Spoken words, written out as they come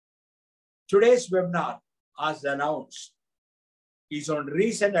Today's webinar, as announced, is on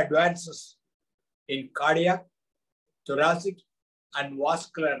recent advances in cardiac, thoracic, and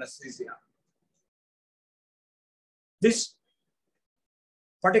vascular anesthesia. This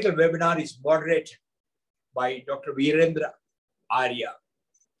particular webinar is moderated by Dr. Virendra, Arya,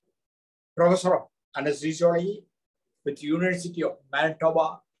 Professor of Anesthesiology with University of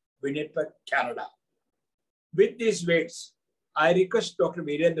Manitoba, Winnipeg, Canada. With these words, I request Dr.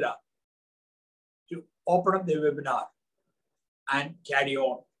 Virendra to open up the webinar and carry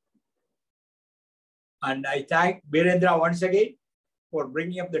on. And I thank Virendra once again for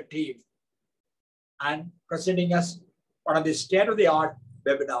bringing up the team and presenting us one of the state-of-the-art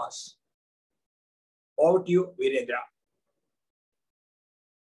webinars. Over to you, Virendra.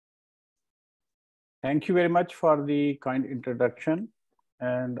 Thank you very much for the kind introduction.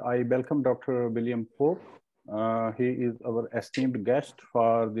 And I welcome Dr. William Pope. He is our esteemed guest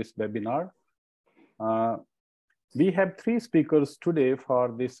for this webinar. We have 3 speakers today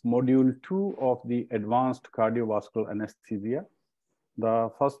for this module 2 of the advanced cardiovascular anesthesia. The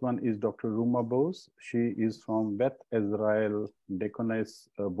first one is Dr. Ruma Bose. She is from Beth Israel Deaconess,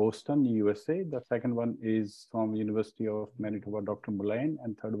 Boston, USA. The second one is from University of Manitoba, Dr. Mullein,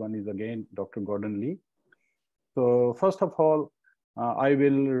 and third one is again Dr. Gordon Lee. So first of all, I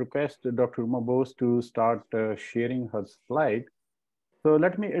will request Dr. Ruma Bose to start sharing her slide. So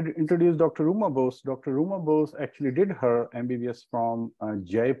let me introduce Dr. Ruma Bose. Dr. Ruma Bose actually did her MBBS from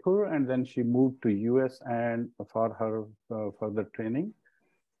Jaipur, and then she moved to US and for her further training.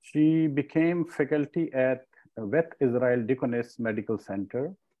 She became faculty at Beth Israel Deaconess Medical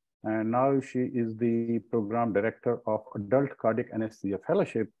Center, and now she is the program director of Adult Cardiac Anesthesia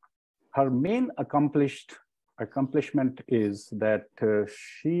Fellowship. Her main accomplishment is that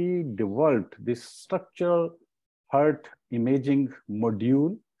she developed this structural heart imaging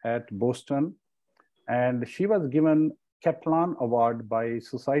module at Boston, and she was given Kaplan Award by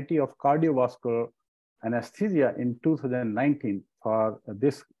Society of Cardiovascular Anesthesia in 2019 for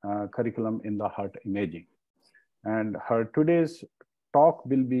this curriculum in the heart imaging. And her today's talk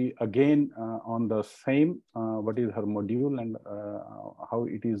will be again on the same, what is her module and how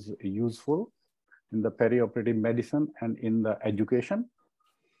it is useful in the perioperative medicine and in the education.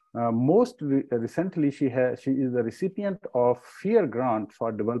 Most recently, she is the recipient of FEAR grant for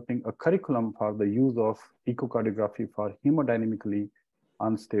developing a curriculum for the use of echocardiography for hemodynamically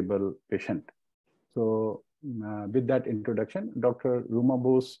unstable patient. So with that introduction, Dr. Ruma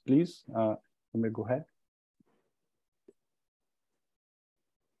Bose, please, you may go ahead.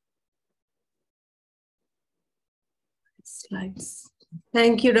 Slides.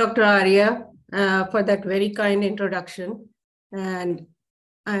 Thank you, Dr. Arya, for that very kind introduction. And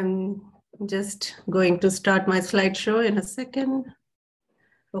I'm just going to start my slideshow in a second.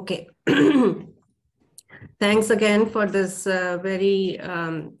 Okay. Thanks again for this very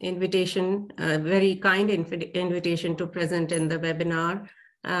very kind invitation to present in the webinar.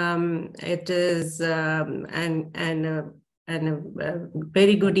 It is and a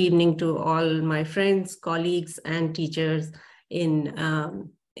very good evening to all my friends, colleagues, and teachers in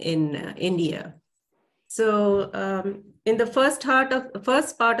India. So in the first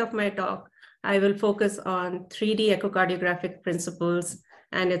part of my talk, I will focus on 3D echocardiographic principles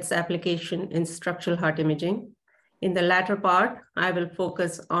and its application in structural heart imaging. In the latter part, I will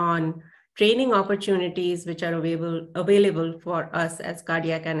focus on training opportunities which are available for us as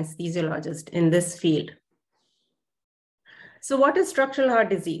cardiac anesthesiologists in this field. So what is structural heart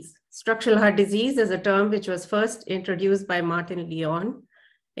disease? Structural heart disease is a term which was first introduced by Martin Leon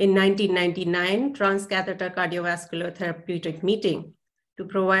in 1999 transcatheter cardiovascular therapeutic meeting to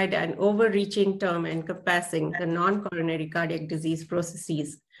provide an overreaching term encompassing the non-coronary cardiac disease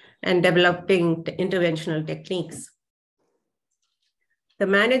processes and developing interventional techniques. The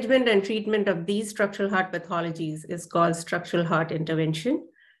management and treatment of these structural heart pathologies is called structural heart intervention,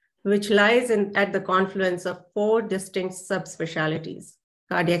 which lies at the confluence of 4 distinct subspecialties: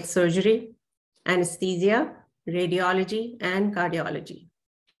 cardiac surgery, anesthesia, radiology, and cardiology.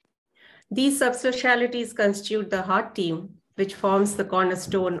 These subspecialties constitute the heart team, which forms the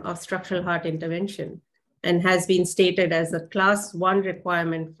cornerstone of structural heart intervention and has been stated as a class 1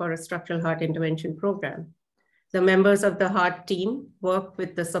 requirement for a structural heart intervention program. The members of the heart team work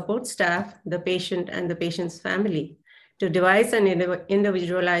with the support staff, the patient, and the patient's family to devise an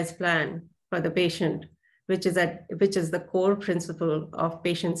individualized plan for the patient, which is the core principle of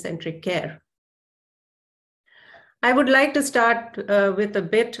patient-centric care. I would like to start with a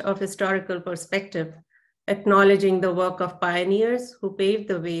bit of historical perspective, acknowledging the work of pioneers who paved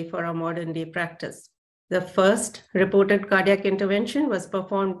the way for our modern day practice. The first reported cardiac intervention was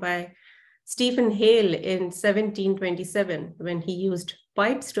performed by Stephen Hale in 1727 when he used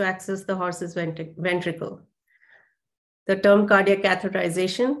pipes to access the horse's ventricle. The term cardiac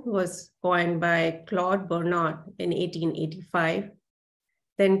catheterization was coined by Claude Bernard in 1885.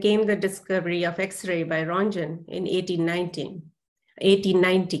 Then came the discovery of X-ray by Röntgen in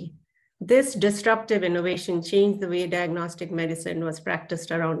 1890. This disruptive innovation changed the way diagnostic medicine was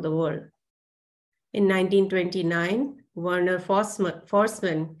practiced around the world. In 1929, Werner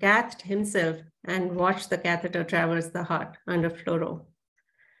Forssmann cathed himself and watched the catheter traverse the heart under fluoro.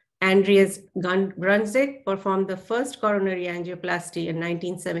 Andreas Grundzig performed the first coronary angioplasty in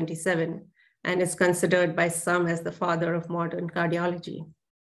 1977 and is considered by some as the father of modern cardiology.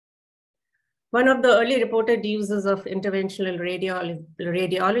 One of the early reported uses of interventional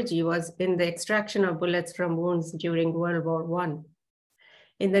radiology was in the extraction of bullets from wounds during World War I.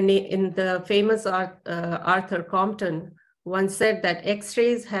 In the famous Arthur Compton once said that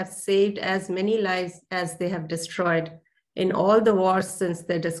X-rays have saved as many lives as they have destroyed in all the wars since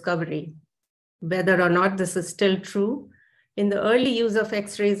their discovery. Whether or not this is still true, in the early use of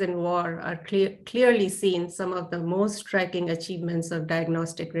X-rays in war are clearly seen some of the most striking achievements of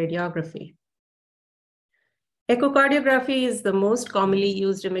diagnostic radiography. Echocardiography is the most commonly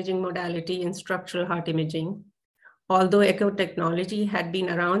used imaging modality in structural heart imaging. Although echo technology had been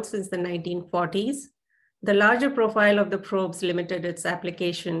around since the 1940s, the larger profile of the probes limited its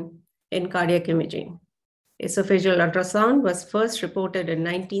application in cardiac imaging. Esophageal ultrasound was first reported in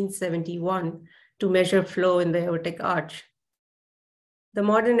 1971 to measure flow in the aortic arch. The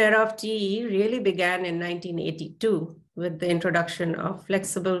modern era of TE really began in 1982 with the introduction of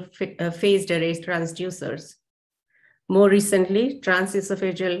flexible phased array transducers. More recently,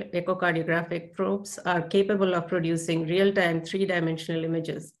 transesophageal echocardiographic probes are capable of producing real-time three-dimensional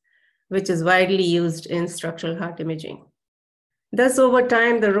images, which is widely used in structural heart imaging. Thus, over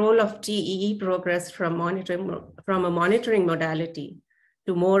time, the role of TEE progressed from a monitoring modality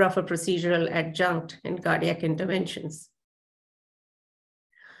to more of a procedural adjunct in cardiac interventions.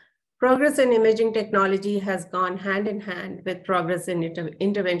 Progress in imaging technology has gone hand in hand with progress in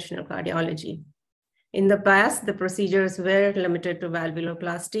interventional cardiology. In the past, the procedures were limited to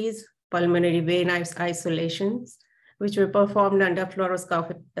valvuloplasties, pulmonary vein isolations, which were performed under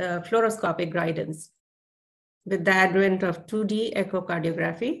fluoroscopic guidance. With the advent of 2D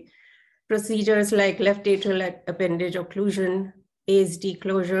echocardiography, procedures like left atrial appendage occlusion, ASD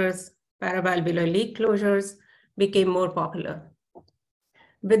closures, paravalvular leak closures became more popular.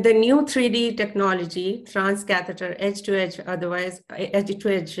 With the new 3D technology, transcatheter edge-to-edge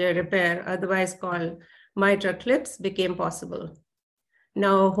repair, otherwise called mitral clips, became possible.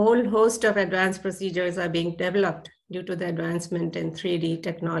 Now, a whole host of advanced procedures are being developed due to the advancement in 3D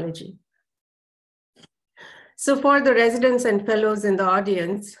technology. So for the residents and fellows in the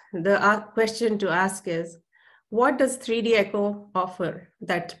audience, the question to ask is, what does 3D echo offer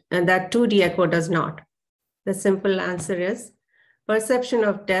that 2D echo does not? The simple answer is perception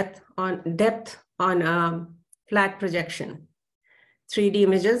of depth on flat projection. 3D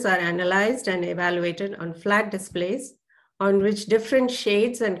images are analyzed and evaluated on flat displays on which different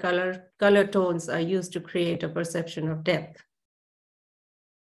shades and color tones are used to create a perception of depth.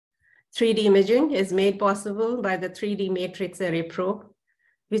 3D imaging is made possible by the 3D matrix array probe,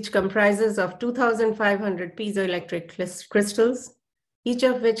 which comprises of 2,500 piezoelectric crystals, each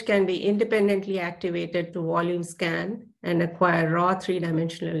of which can be independently activated to volume scan and acquire raw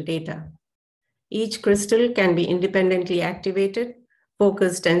three-dimensional data. Each crystal can be independently activated,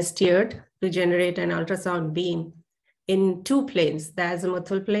 focused, and steered to generate an ultrasound beam in two planes, the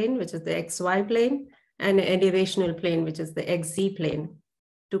azimuthal plane, which is the XY plane, and an elevational plane, which is the XZ plane,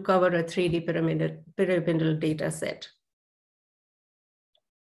 to cover a 3D pyramidal data set.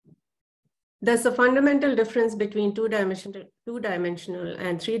 Thus, a fundamental difference between two-dimensional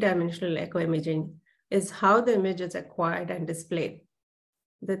and three-dimensional echo imaging is how the image is acquired and displayed.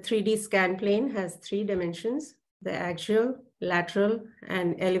 The 3D scan plane has three dimensions: the axial, lateral,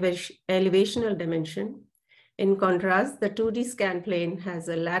 and elevational dimension. In contrast, the 2D scan plane has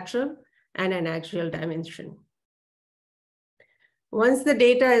a lateral and an axial dimension. Once the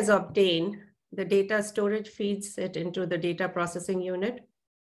data is obtained, the data storage feeds it into the data processing unit.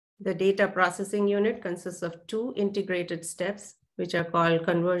 The data processing unit consists of two integrated steps, which are called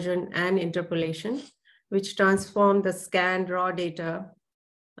conversion and interpolation, which transform the scanned raw data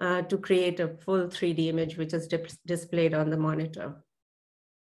to create a full 3D image, which is displayed on the monitor.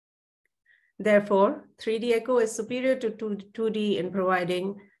 Therefore, 3D echo is superior to 2D in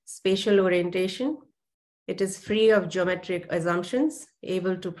providing spatial orientation. It is free of geometric assumptions,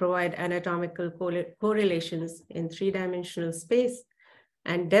 able to provide anatomical correlations in three-dimensional space,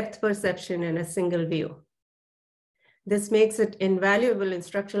 and depth perception in a single view. This makes it invaluable in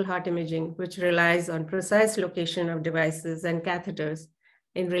structural heart imaging, which relies on precise location of devices and catheters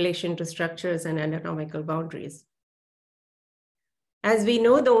in relation to structures and anatomical boundaries. As we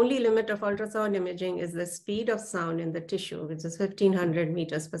know, the only limit of ultrasound imaging is the speed of sound in the tissue, which is 1500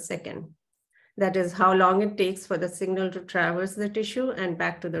 meters per second. That is how long it takes for the signal to traverse the tissue and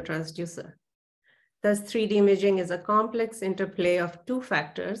back to the transducer. Thus, 3D imaging is a complex interplay of two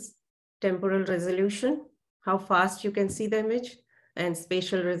factors: temporal resolution, how fast you can see the image, and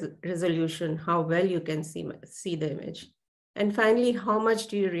spatial resolution, how well you can see the image. And finally, how much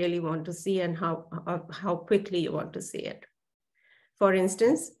do you really want to see and how quickly you want to see it. For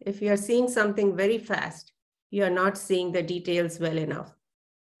instance, if you are seeing something very fast, you are not seeing the details well enough.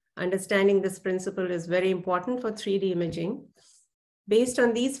 Understanding this principle is very important for 3D imaging. Based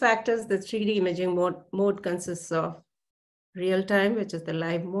on these factors, the 3D imaging mode consists of real time, which is the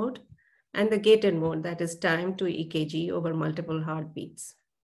live mode, and the gated mode, that is time to EKG over multiple heartbeats.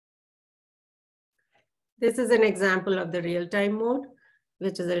 This is an example of the real-time mode,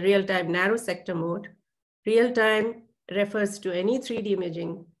 which is a real-time narrow sector mode. Real-time refers to any 3D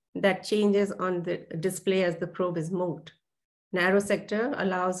imaging that changes on the display as the probe is moved. Narrow sector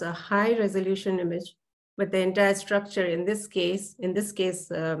allows a high resolution image, but the entire structure in this case,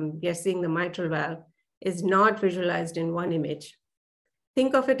 we are seeing the mitral valve, is not visualized in one image.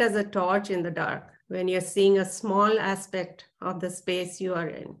 Think of it as a torch in the dark when you're seeing a small aspect of the space you are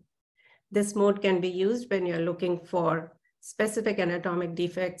in. This mode can be used when you're looking for specific anatomic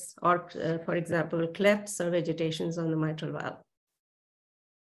defects or, for example, clefts or vegetations on the mitral valve.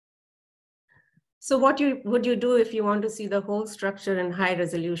 So what would you do if you want to see the whole structure in high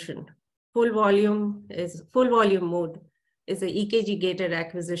resolution? Full volume mode is an EKG gated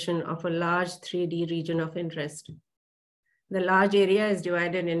acquisition of a large 3D region of interest. The large area is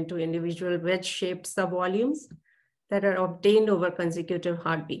divided into individual wedge-shaped subvolumes that are obtained over consecutive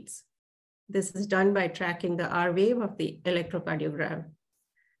heartbeats. This is done by tracking the R wave of the electrocardiogram.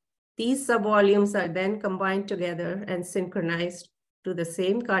 These subvolumes are then combined together and synchronized to the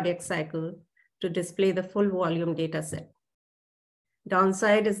same cardiac cycle to display the full volume data set.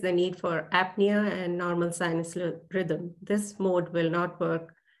 Downside is the need for apnea and normal sinus rhythm. This mode will not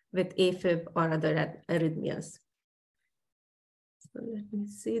work with AFib or other arrhythmias. So let me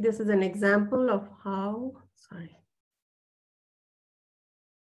see, this is an example of how,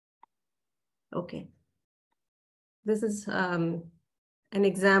 Okay. This is an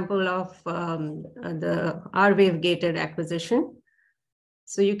example of the R-wave gated acquisition.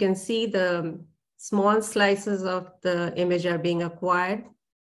 So you can see the small slices of the image are being acquired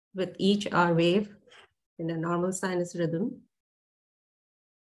with each R-wave in a normal sinus rhythm.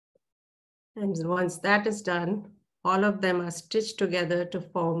 And once that is done, all of them are stitched together to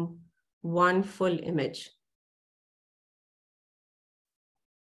form one full image.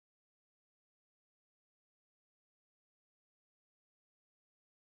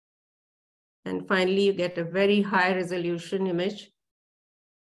 And finally, you get a very high resolution image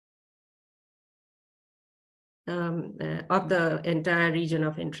of the entire region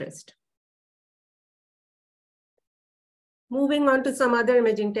of interest. Moving on to some other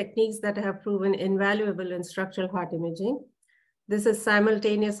imaging techniques that have proven invaluable in structural heart imaging. This is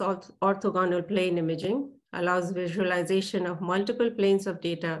simultaneous orthogonal plane imaging, allows visualization of multiple planes of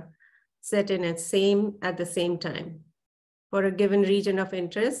data set in at the same time. For a given region of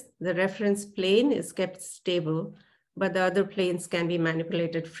interest, the reference plane is kept stable, but the other planes can be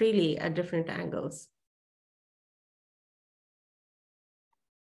manipulated freely at different angles.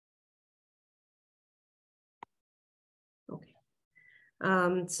 Okay.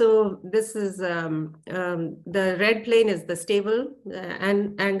 So this is, the red plane is the stable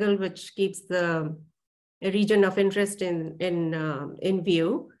angle, which keeps the region of interest in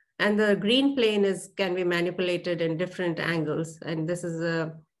view. And the green plane can be manipulated in different angles. And this is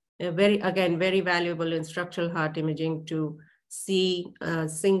very valuable in structural heart imaging to see a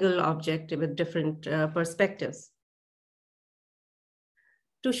single object with different perspectives.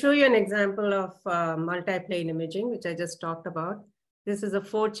 To show you an example of multi-plane imaging, which I just talked about, this is a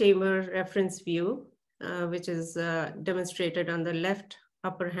 4-chamber reference view, which is demonstrated on the left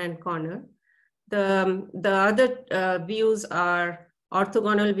upper hand corner. The other views are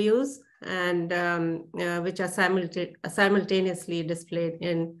orthogonal views, and which are simultaneously displayed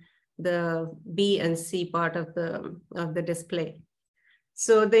in the B and C part of the display.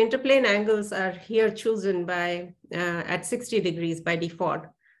 So the interplane angles are here chosen by at 60 degrees by default,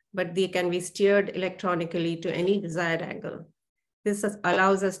 but they can be steered electronically to any desired angle. This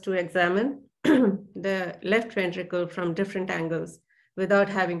allows us to examine the left ventricle from different angles without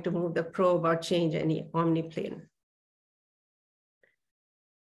having to move the probe or change any omniplane.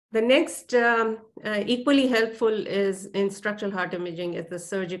 The next equally helpful is in structural heart imaging is the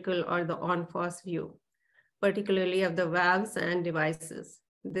surgical or the on-FOSS view, particularly of the valves and devices.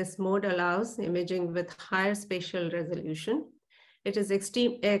 This mode allows imaging with higher spatial resolution. It is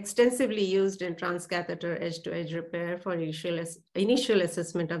extensively used in transcatheter edge-to-edge repair for initial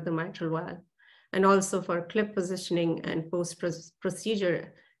assessment of the mitral valve, and also for clip positioning and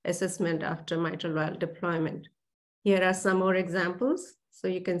post-procedure assessment after mitral valve deployment. Here are some more examples. So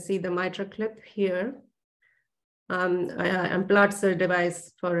you can see the mitral clip here. Plots the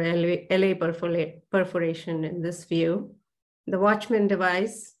device for LA perforation in this view. The Watchman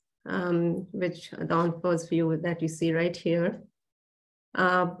device, which the on-FOSS view that you see right here.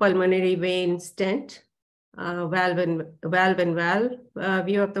 Pulmonary vein stent, valve and valve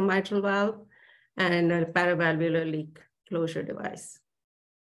view of the mitral valve, and a paravalvular leak closure device.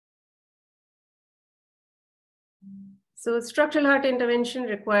 So structural heart intervention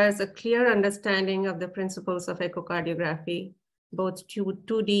requires a clear understanding of the principles of echocardiography, both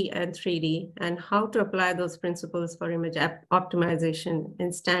 2D and 3D, and how to apply those principles for image optimization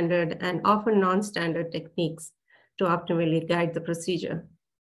in standard and often non-standard techniques to optimally guide the procedure.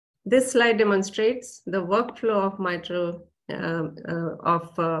 This slide demonstrates the workflow of mitral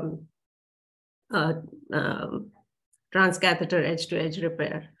transcatheter edge-to-edge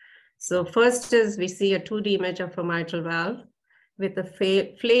repair. So first is we see a 2D image of a mitral valve with a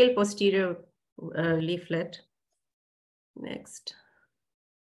flail posterior leaflet. Next.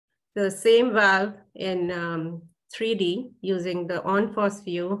 The same valve in 3D using the on-FOSS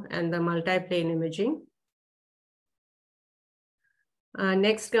view and the multiplane imaging.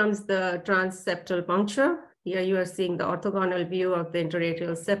 Next comes the transseptal puncture. Here you are seeing the orthogonal view of the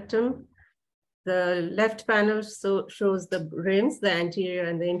interatrial septum. The left panel shows the rims, the anterior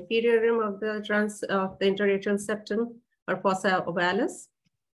and the inferior rim of the interatrial septum or fossa ovalis.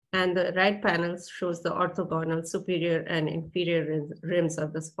 And the right panel shows the orthogonal superior and inferior rims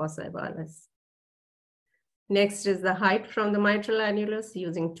of this fossa ovalis. Next is the height from the mitral annulus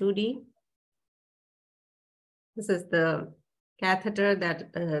using 2D. This is the catheter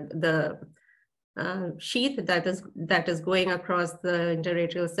that sheath that is going across the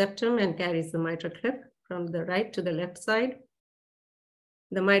interatrial septum and carries the mitral clip from the right to the left side.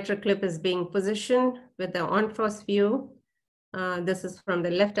 The mitral clip is being positioned with the on-FOSS view. This is from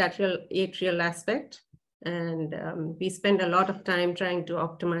the left atrial aspect, and we spend a lot of time trying to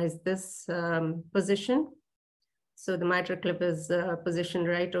optimize this position. So the mitral clip is positioned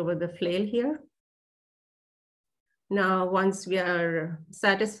right over the flail here. Now, once we are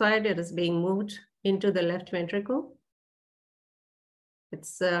satisfied, it is being moved into the left ventricle.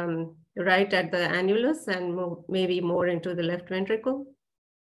 It's right at the annulus and maybe more into the left ventricle.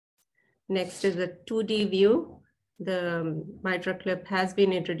 Next is the 2D view. The mitral clip has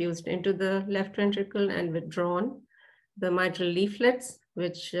been introduced into the left ventricle and withdrawn. The mitral leaflets,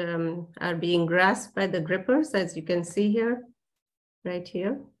 which are being grasped by the grippers, as you can see here, right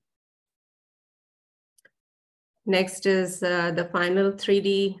here. Next is the final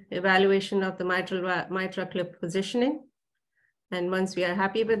 3D evaluation of the mitral clip positioning. And once we are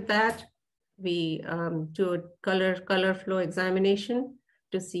happy with that, we do a color flow examination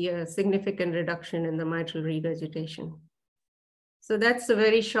to see a significant reduction in the mitral regurgitation. So that's a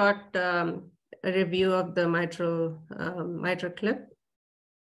very short review of the mitral clip.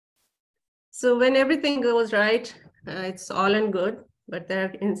 So when everything goes right, it's all in good. But there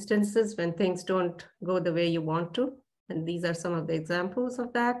are instances when things don't go the way you want to. And these are some of the examples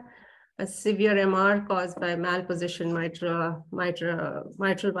of that. A severe MR caused by malpositioned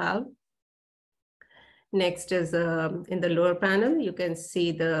mitral valve. Next is in the lower panel, you can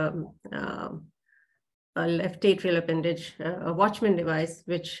see the left atrial appendage, a Watchman device,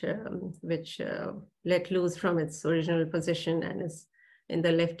 which let loose from its original position and is in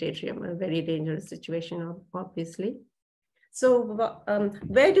the left atrium, a very dangerous situation, obviously. So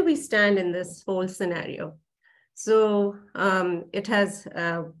where do we stand in this whole scenario? So it has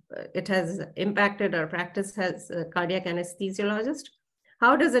impacted our practice as a cardiac anesthesiologist.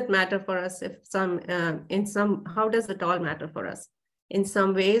 How does it matter for us how does it all matter for us? In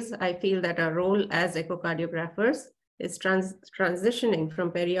some ways, I feel that our role as echocardiographers is transitioning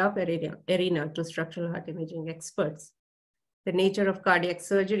from periop arena to structural heart imaging experts. The nature of cardiac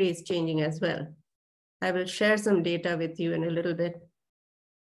surgery is changing as well. I will share some data with you in a little bit.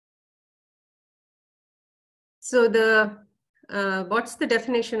 So what's the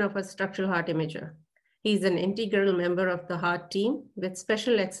definition of a structural heart imager? He's an integral member of the heart team with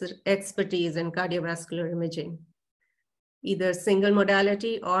special expertise in cardiovascular imaging. either single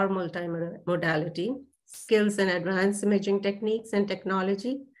modality or multi-modality, skills in advanced imaging techniques and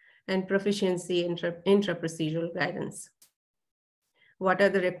technology, and proficiency in intra-procedural guidance. What are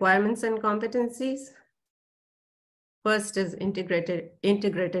the requirements and competencies? First is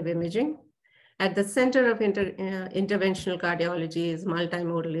integrative imaging. At the center of interventional cardiology is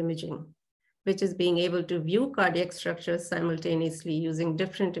multimodal imaging, which is being able to view cardiac structures simultaneously using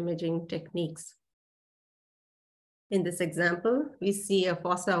different imaging techniques. In this example, we see a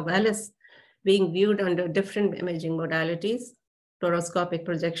fossa ovalis being viewed under different imaging modalities, fluoroscopic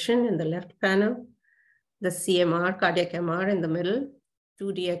projection in the left panel, the CMR, cardiac MR in the middle,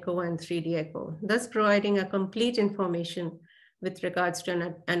 2D echo and 3D echo, thus providing a complete information with regards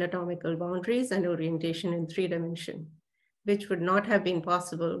to anatomical boundaries and orientation in 3 dimensions, which would not have been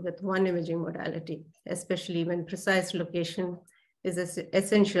possible with one imaging modality, especially when precise location is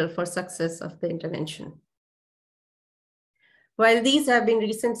essential for success of the intervention. While these have been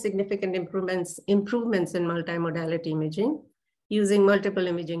recent significant improvements in multimodality imaging, using multiple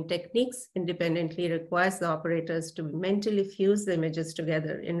imaging techniques independently requires the operators to mentally fuse the images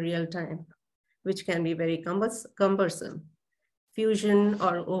together in real time, which can be very cumbersome. Fusion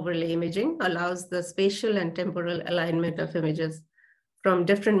or overlay imaging allows the spatial and temporal alignment of images from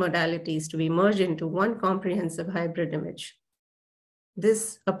different modalities to be merged into one comprehensive hybrid image.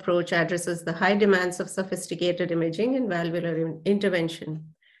 This approach addresses the high demands of sophisticated imaging and valvular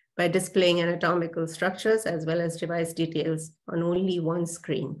intervention by displaying anatomical structures as well as device details on only one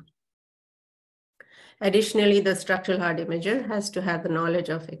screen. Additionally, the structural heart imager has to have the knowledge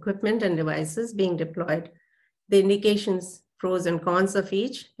of equipment and devices being deployed, the indications, pros and cons of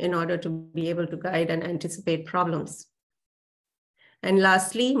each in order to be able to guide and anticipate problems. And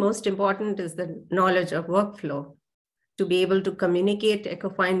lastly, most important is the knowledge of workflow, to be able to communicate echo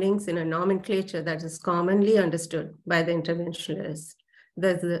findings in a nomenclature that is commonly understood by the interventionalist.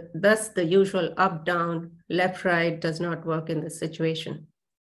 Thus, the usual up, down, left, right does not work in this situation.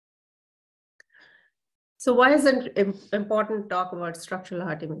 So why is it important to talk about structural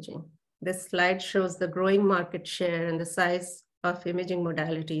heart imaging? This slide shows the growing market share and the size of imaging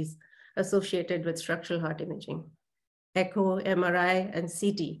modalities associated with structural heart imaging. Echo, MRI, and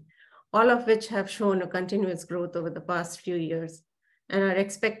CT, all of which have shown a continuous growth over the past few years and are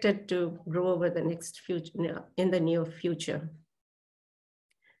expected to grow over the in the near future.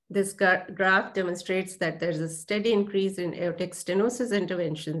 This graph demonstrates that there's a steady increase in aortic stenosis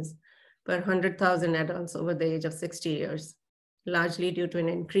interventions per 100,000 adults over the age of 60 years, largely due to an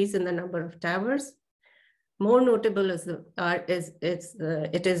increase in the number of TAVRs. More notable is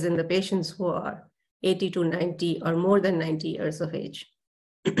it is in the patients who are 80 to 90 or more than 90 years of age.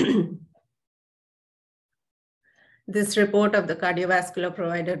 This report of the cardiovascular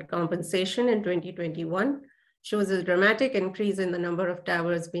provided compensation in 2021 shows a dramatic increase in the number of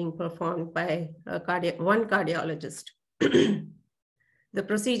TAVRs being performed by one cardiologist. The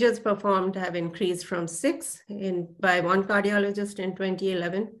procedures performed have increased from 6 by one cardiologist in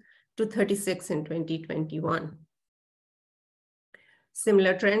 2011 to 36 in 2021.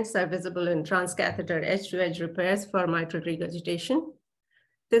 Similar trends are visible in transcatheter edge-to-edge repairs for mitral regurgitation.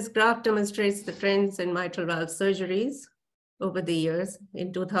 This graph demonstrates the trends in mitral valve surgeries over the years.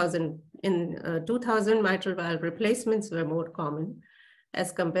 In 2000, mitral valve replacements were more common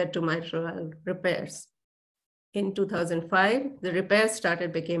as compared to mitral valve repairs. In 2005, the repairs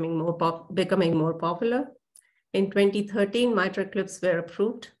started becoming more popular. In 2013, mitral clips were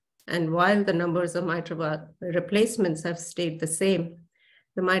approved. And while the numbers of mitral valve replacements have stayed the same,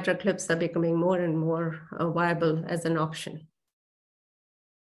 the mitral clips are becoming more and more viable as an option.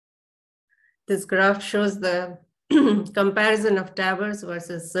 This graph shows the comparison of TAVRs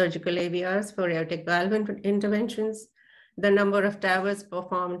versus surgical AVRs for aortic valve interventions. The number of TAVRs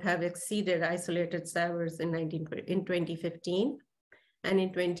performed have exceeded isolated TAVRs in 2015. And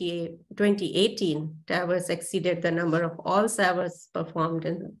in 2018, TAVRs exceeded the number of all TAVRs performed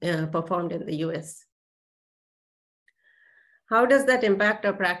in the US. How does that impact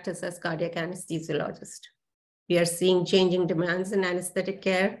our practice as cardiac anesthesiologists? We are seeing changing demands in anesthetic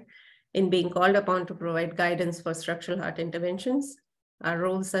care in being called upon to provide guidance for structural heart interventions. Our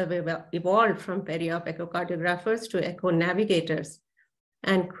roles have evolved from periop echocardiographers to echo navigators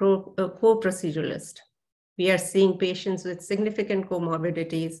and co-proceduralists. We are seeing patients with significant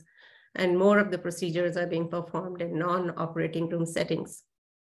comorbidities, and more of the procedures are being performed in non-operating room settings.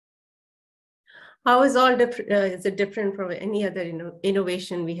 How is it different from any other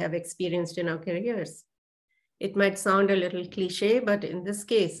innovation we have experienced in our careers? It might sound a little cliche, but in this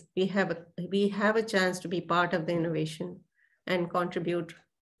case, we have a chance to be part of the innovation and contribute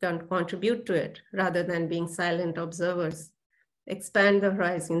can contribute to it rather than being silent observers, expand the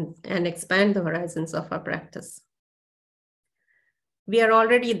horizons of our practice. We are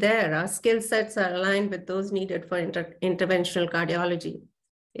already there. Our skill sets are aligned with those needed for interventional cardiology.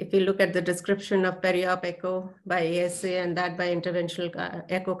 If you look at the description of periop echo by ASA and that by interventional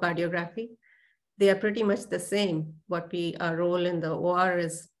echocardiography, they are pretty much the same. Our role in the OR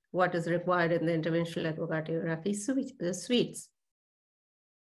is what is required in the interventional echocardiography suites.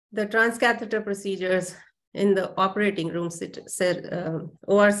 The transcatheter procedures in the operating room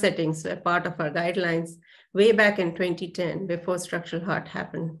OR settings were part of our guidelines way back in 2010, before structural heart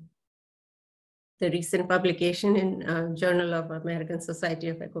happened. The recent publication in Journal of American Society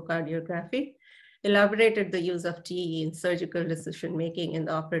of Echocardiography elaborated the use of TE in surgical decision-making in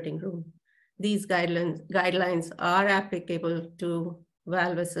the operating room. These guidelines are applicable to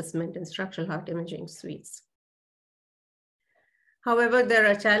valve assessment in structural heart imaging suites. However, there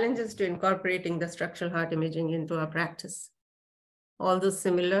are challenges to incorporating the structural heart imaging into our practice. Although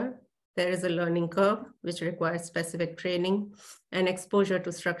similar, there is a learning curve which requires specific training and exposure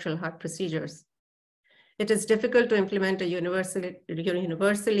to structural heart procedures. It is difficult to implement a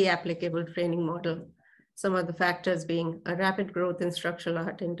universally applicable training model, some of the factors being a rapid growth in structural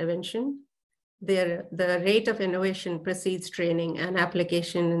heart intervention. The rate of innovation precedes training and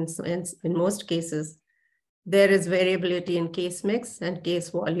application in most cases. There is variability in case mix and case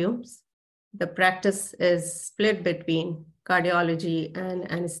volumes. The practice is split between cardiology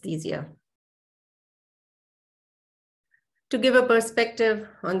and anesthesia. To give a perspective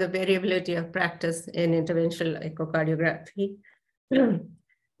on the variability of practice in interventional echocardiography,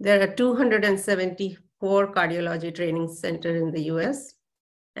 there are 274 cardiology training centers in the US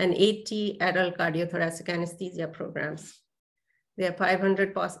and 80 adult cardiothoracic anesthesia programs. There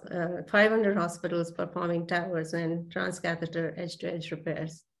are 500 hospitals performing TAVRs and transcatheter edge-to-edge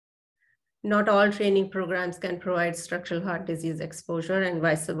repairs. Not all training programs can provide structural heart disease exposure and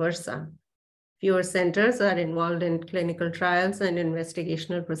vice versa. Fewer centers are involved in clinical trials and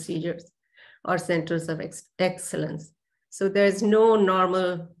investigational procedures or centers of excellence. So there's no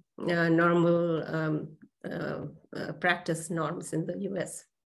normal practice norms in the US.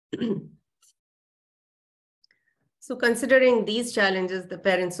 So considering these challenges, the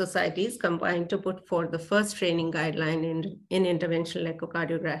parent societies combined to put forth the first training guideline in interventional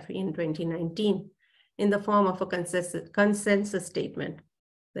echocardiography in 2019 in the form of a consensus statement.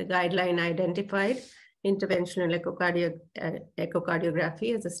 The guideline identified interventional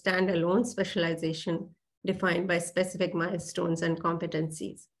echocardiography as a standalone specialization defined by specific milestones and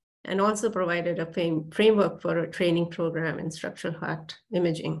competencies, and also provided a framework for a training program in structural heart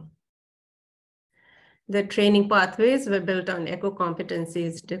imaging. The training pathways were built on echo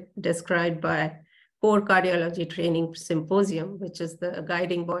competencies described by Core Cardiology Training Symposium, which is the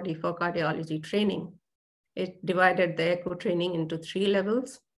guiding body for cardiology training. It divided the echo training into 3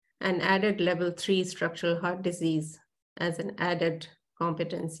 levels and added level 3 structural heart disease as an added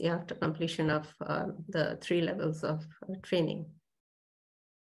competency after completion of the 3 levels of training.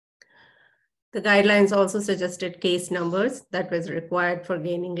 The guidelines also suggested case numbers that was required for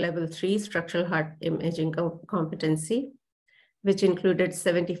gaining level 3 structural heart imaging competency, which included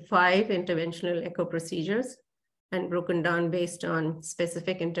 75 interventional echo procedures and broken down based on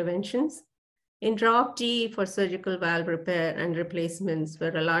specific interventions. Intra-op-TE for surgical valve repair and replacements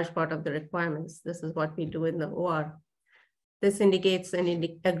were a large part of the requirements. This is what we do in the OR. This indicates an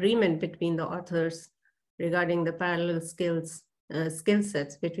agreement between the authors regarding the parallel skill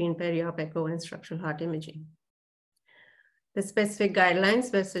sets between periop echo and structural heart imaging. The specific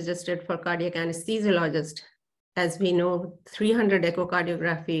guidelines were suggested for cardiac anesthesiologists. As we know, 300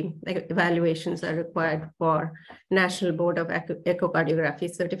 echocardiography evaluations are required for National Board of Echocardiography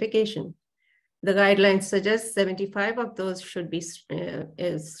certification. The guidelines suggest 75 of those should be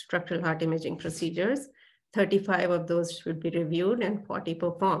structural heart imaging procedures, 35 of those should be reviewed, and 40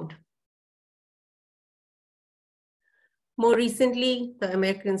 performed. More recently, the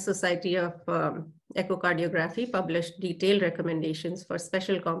American Society of Echocardiography published detailed recommendations for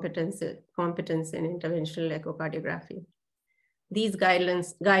special competence in interventional echocardiography. These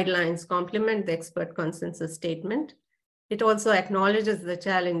guidelines complement the expert consensus statement. It also acknowledges the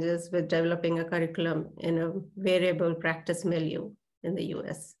challenges with developing a curriculum in a variable practice milieu in the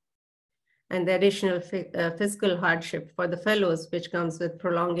US, and the additional fiscal hardship for the fellows, which comes with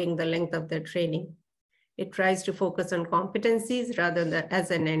prolonging the length of their training. It tries to focus on competencies rather than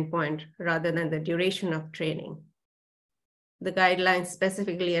as an endpoint, rather than the duration of training. The guidelines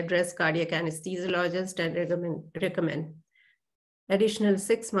specifically address cardiac anesthesiologists and recommend additional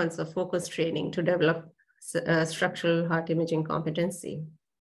 6 months of focused training to develop structural heart imaging competency.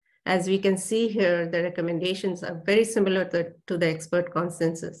 As we can see here, the recommendations are very similar to the expert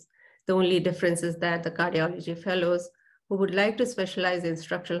consensus. The only difference is that the cardiology fellows who would like to specialize in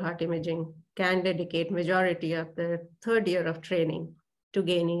structural heart imaging can dedicate majority of their third year of training to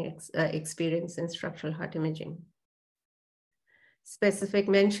gaining experience in structural heart imaging. Specific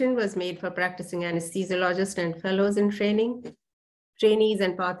mention was made for practicing anesthesiologists and fellows in training. Trainees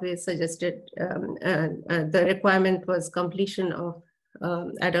and pathways suggested the requirement was completion of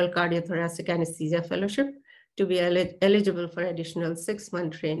adult cardiothoracic anesthesia fellowship to be eligible for additional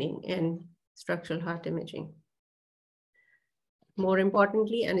 6-month training in structural heart imaging. More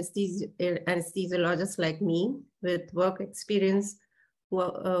importantly, anesthesiologists like me with work experience who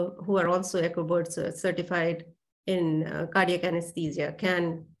are also ECHO board certified in cardiac anesthesia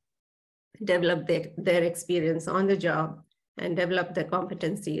can develop their experience on the job and develop their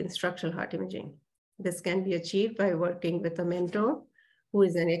competency in structural heart imaging. This can be achieved by working with a mentor who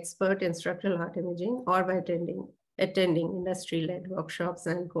is an expert in structural heart imaging or by attending industry-led workshops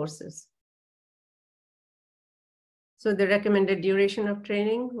and courses. So the recommended duration of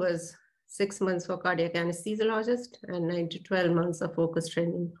training was 6 months for cardiac anesthesiologist and 9 to 12 months of focused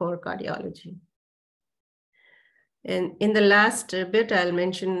training for cardiology. And in the last bit, I'll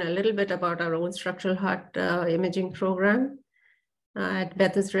mention a little bit about our own structural heart imaging program at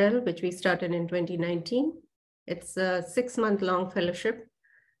Beth Israel, which we started in 2019. It's a 6-month-long fellowship.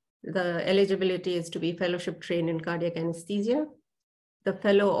 The eligibility is to be fellowship trained in cardiac anesthesia. The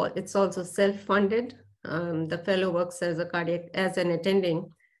fellow, it's also self-funded. The fellow works as an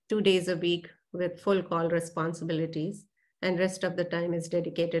attending 2 days a week with full call responsibilities, and rest of the time is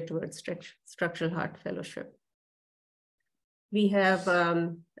dedicated towards structural heart fellowship. We are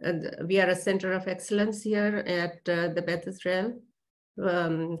a center of excellence here at the Beth Israel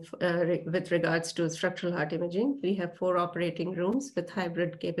with regards to structural heart imaging. We have 4 operating rooms with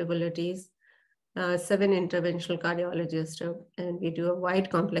hybrid capabilities, 7 interventional cardiologists, and we do a wide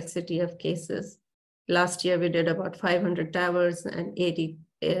complexity of cases. Last year, we did about 500 TAVRs and 80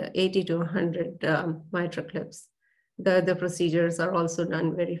 to 100 MitraClips. The procedures are also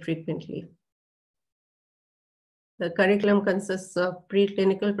done very frequently. The curriculum consists of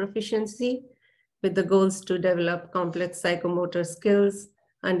preclinical proficiency with the goals to develop complex psychomotor skills,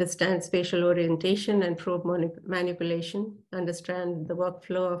 understand spatial orientation and probe manipulation, understand the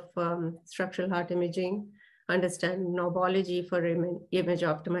workflow of structural heart imaging, understand knobology for image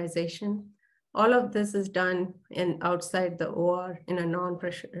optimization. All of this is done outside the OR in a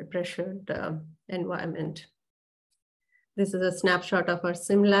non-pressured environment. This is a snapshot of our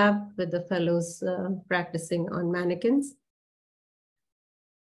sim lab with the fellows practicing on mannequins.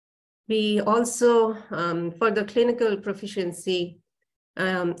 We also, for the clinical proficiency,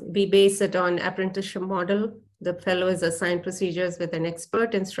 we base it on apprenticeship model. The fellow is assigned procedures with an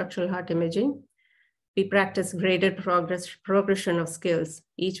expert in structural heart imaging. We practice graded progression of skills.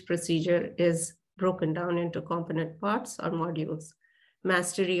 Each procedure is broken down into component parts or modules.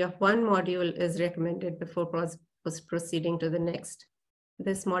 Mastery of one module is recommended before proceeding to the next.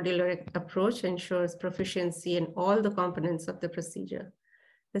 This modular approach ensures proficiency in all the components of the procedure.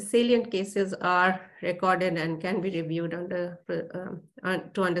 The salient cases are recorded and can be reviewed to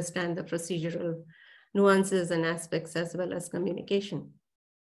understand the procedural nuances and aspects as well as communication.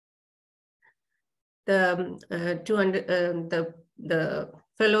 The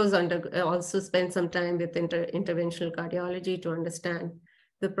fellows also spend some time with interventional cardiology to understand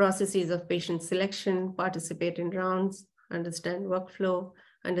the processes of patient selection, participate in rounds, understand workflow,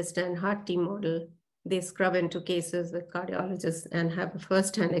 understand heart team model. They scrub into cases with cardiologists and have a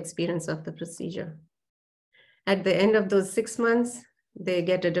first-hand experience of the procedure. At the end of those 6 months, they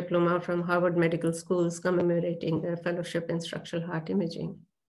get a diploma from Harvard Medical Schools commemorating their fellowship in structural heart imaging.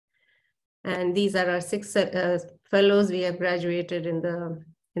 And these are our 6 fellows we have graduated in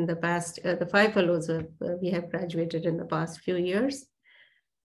the past, the 5 fellows we have graduated in the past few years.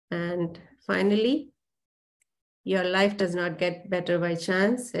 And finally, your life does not get better by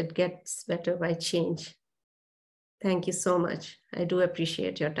chance, it gets better by change. Thank you so much. I do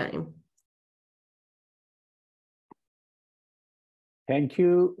appreciate your time. Thank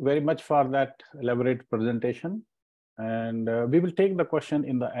you very much for that elaborate presentation. And we will take the question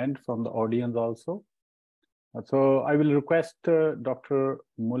in the end from the audience also. So I will request Dr.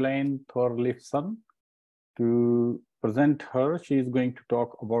 Mullein Thorleifson to present her. She is going to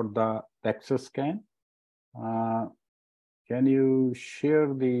talk about the VEXUS Scan. Can you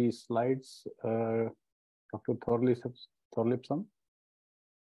share the slides, Dr. Thorleifson?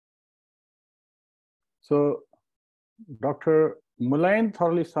 So Dr. Mullein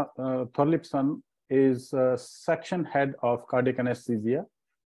Thorleifson is section head of cardiac anesthesia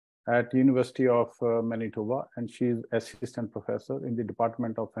at University of Manitoba, and she is assistant professor in the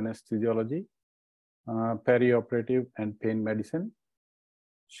Department of Anesthesiology, perioperative and pain medicine.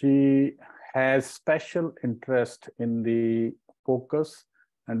 She has special interest in the focus,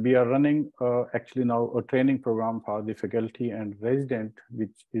 and we are running actually now a training program for the faculty and resident,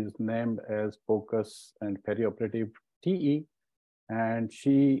 which is named as Focus and Perioperative TE. And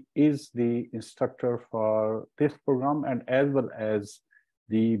she is the instructor for this program, and as well as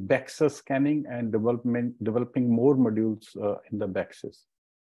the VEXUS scanning and developing more modules in the VEXUS.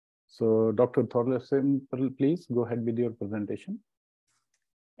 So Dr. Thorleifson, please go ahead with your presentation.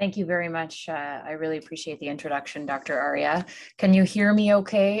 Thank you very much. I really appreciate the introduction, Dr. Arya. Can you hear me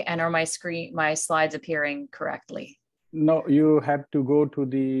okay? And are my slides appearing correctly? No, you have to go to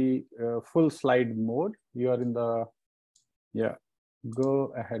the full slide mode. You are in the, yeah,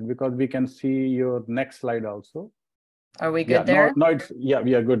 go ahead, because we can see your next slide also. Are we good there? No, yeah,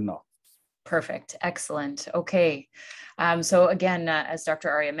 we are good now. Perfect. Excellent. Okay. So again, as Dr.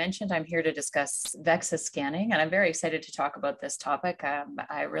 Arya mentioned, I'm here to discuss VEXUS scanning, and I'm very excited to talk about this topic.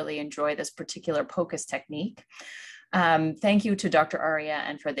 I really enjoy this particular POCUS technique. Thank you to Dr. Arya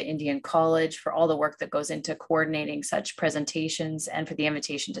and for the Indian College for all the work that goes into coordinating such presentations and for the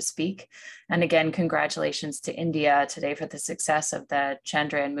invitation to speak. And again, congratulations to India today for the success of the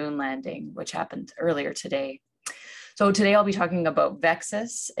Chandrayaan moon landing, which happened earlier today. So today I'll be talking about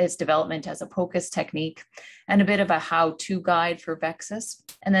VEXUS, its development as a POCUS technique, and a bit of a how-to guide for VEXUS,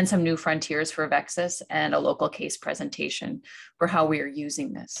 and then some new frontiers for VEXUS and a local case presentation for how we are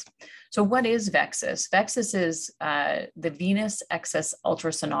using this. So what is VEXUS? VEXUS is the venous excess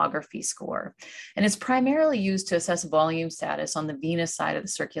ultrasonography score, and it's primarily used to assess volume status on the venous side of the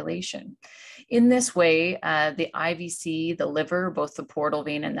circulation. In this way, the IVC, the liver, both the portal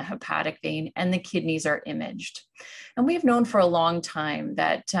vein and the hepatic vein, and the kidneys are imaged. And we've known for a long time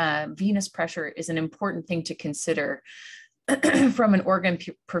that venous pressure is an important thing to consider from an organ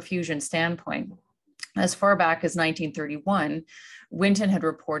perfusion standpoint. As far back as 1931, Winton had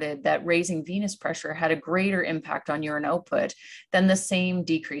reported that raising venous pressure had a greater impact on urine output than the same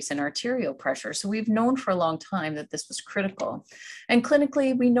decrease in arterial pressure. So we've known for a long time that this was critical. And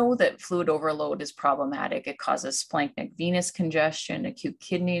clinically, we know that fluid overload is problematic. It causes splanchnic venous congestion, acute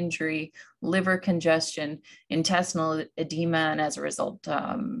kidney injury, liver congestion, intestinal edema, and as a result,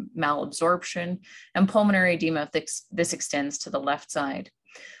 malabsorption, and pulmonary edema if this extends to the left side.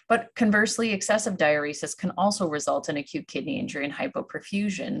 But conversely, excessive diuresis can also result in acute kidney injury and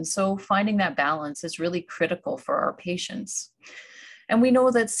hypoperfusion. So finding that balance is really critical for our patients. And we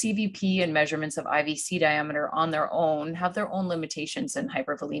know that CVP and measurements of IVC diameter on their own have their own limitations in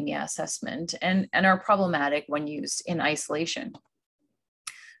hypervolemia assessment and are problematic when used in isolation.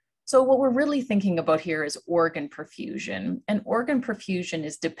 So what we're really thinking about here is organ perfusion, and organ perfusion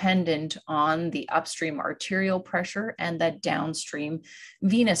is dependent on the upstream arterial pressure and the downstream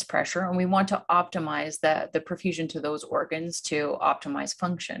venous pressure, and we want to optimize the perfusion to those organs to optimize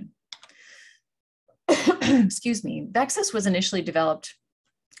function. Excuse me. VEXUS was initially developed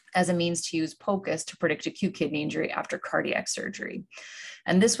as a means to use POCUS to predict acute kidney injury after cardiac surgery.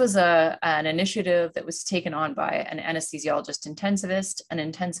 And this was an initiative that was taken on by an anesthesiologist intensivist, a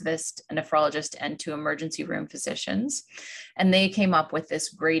nephrologist, and 2 emergency room physicians. And they came up with this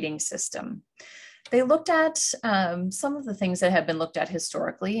grading system. They looked at some of the things that have been looked at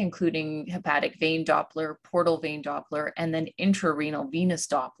historically, including hepatic vein Doppler, portal vein Doppler, and then intrarenal venous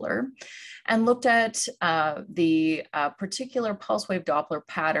Doppler, and looked at the particular pulse wave Doppler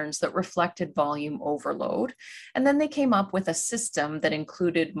patterns that reflected volume overload. And then they came up with a system that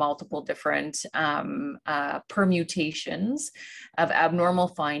included multiple different permutations of abnormal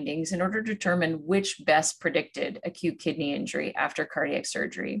findings in order to determine which best predicted acute kidney injury after cardiac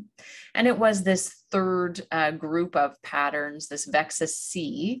surgery. And it was this third group of patterns, this VEXUS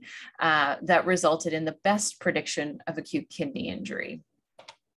C, that resulted in the best prediction of acute kidney injury.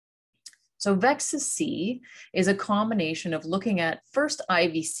 So VEXUS C is a combination of looking at first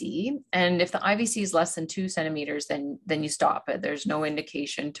IVC, and if the IVC is less than 2 centimeters, then you stop it. There's no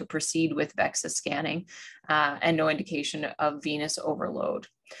indication to proceed with VEXUS scanning and no indication of venous overload.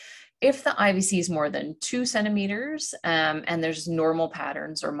 If the IVC is more than 2 centimeters and there's normal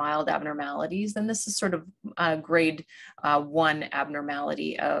patterns or mild abnormalities, then this is sort of grade 1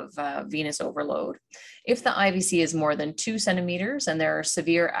 abnormality of venous overload. If the IVC is more than 2 centimeters and there are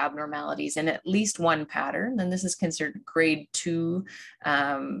severe abnormalities in at least one pattern, then this is considered grade 2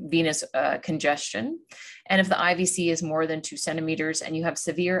 venous congestion. And if the IVC is more than 2 centimeters and you have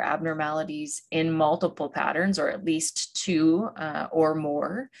severe abnormalities in multiple patterns, or at least 2 or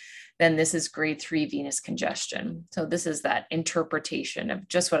more, then this is grade 3 venous congestion. So this is that interpretation of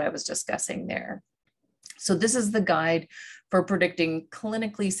just what I was discussing there. So this is the guide for predicting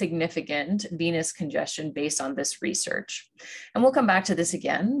clinically significant venous congestion based on this research. And we'll come back to this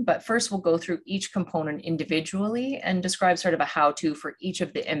again, but first we'll go through each component individually and describe sort of a how-to for each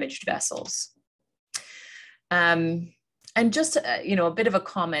of the imaged vessels. And just, a bit of a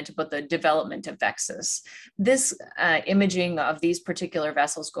comment about the development of VEXUS. This imaging of these particular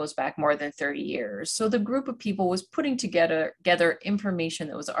vessels goes back more than 30 years. So the group of people was putting together information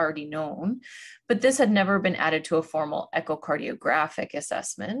that was already known, but this had never been added to a formal echocardiographic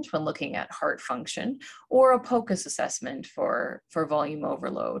assessment when looking at heart function or a POCUS assessment for volume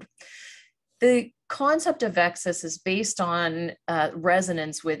overload. The concept of VEXUS is based on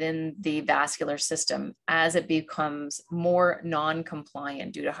resonance within the vascular system as it becomes more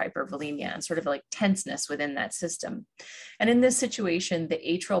non-compliant due to hypervolemia and sort of like tenseness within that system. And in this situation, the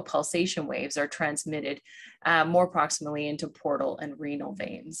atrial pulsation waves are transmitted more proximally into portal and renal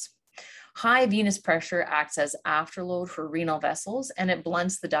veins. High venous pressure acts as afterload for renal vessels, and it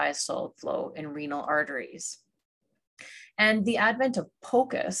blunts the diastolic flow in renal arteries. And the advent of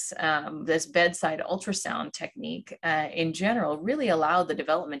POCUS, this bedside ultrasound technique in general, really allowed the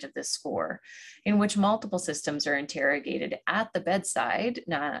development of this score in which multiple systems are interrogated at the bedside.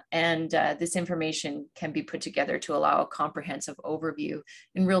 And this information can be put together to allow a comprehensive overview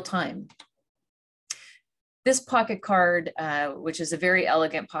in real time. This pocket card, which is a very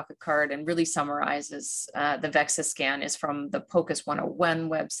elegant pocket card and really summarizes the VEXUS scan, is from the POCUS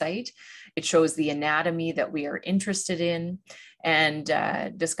 101 website. It shows the anatomy that we are interested in and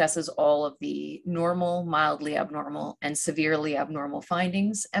discusses all of the normal, mildly abnormal, and severely abnormal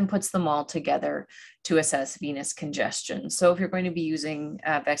findings and puts them all together to assess venous congestion. So if you're going to be using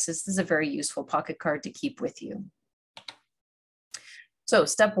VEXUS, this is a very useful pocket card to keep with you. So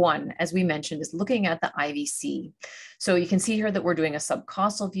step one, as we mentioned, is looking at the IVC. So you can see here that we're doing a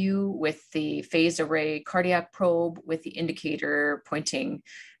subcostal view with the phased array cardiac probe with the indicator pointing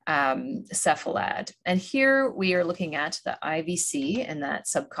cephalad. And here we are looking at the IVC in that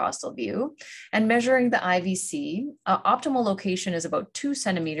subcostal view and measuring the IVC. Optimal location is about 2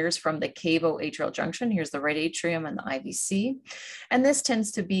 centimeters from the cavo-atrial junction. Here's the right atrium and the IVC. And this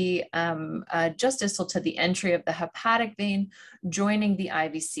tends to be just distal to the entry of the hepatic vein joining the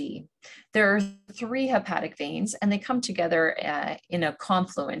IVC. There are 3 hepatic veins and they come together in a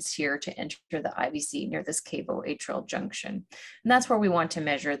confluence here to enter the IVC near this cavo-atrial junction. And that's where we want to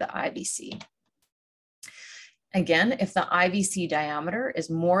measure the IVC. Again, if the IVC diameter is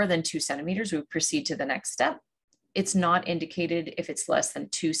more than 2 centimeters, we proceed to the next step. It's not indicated if it's less than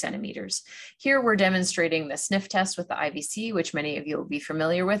 2 centimeters. Here we're demonstrating the sniff test with the IVC, which many of you will be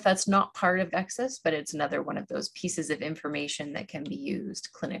familiar with. That's not part of VEXUS, but it's another one of those pieces of information that can be used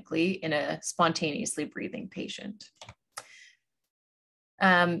clinically in a spontaneously breathing patient.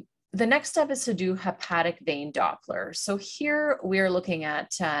 The next step is to do hepatic vein Doppler. So here we are looking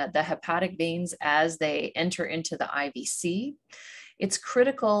at the hepatic veins as they enter into the IVC. It's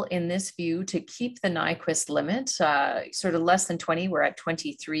critical in this view to keep the Nyquist limit sort of less than 20. We're at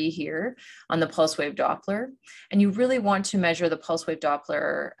 23 here on the pulse wave Doppler. And you really want to measure the pulse wave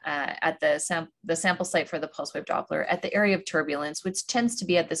Doppler at the sample site for the pulse wave Doppler at the area of turbulence, which tends to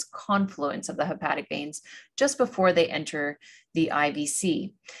be at this confluence of the hepatic veins just before they enter the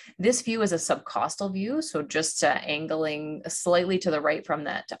IVC. This view is a subcostal view, so just angling slightly to the right from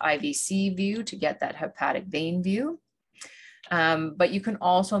that IVC view to get that hepatic vein view. But you can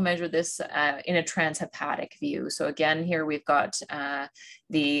also measure this in a transhepatic view. So again, here we've got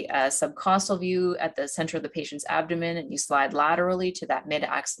the subcostal view at the center of the patient's abdomen, and you slide laterally to that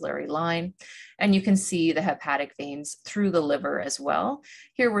mid-axillary line. And you can see the hepatic veins through the liver as well.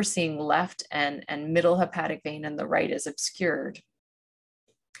 Here we're seeing left and middle hepatic vein, and the right is obscured.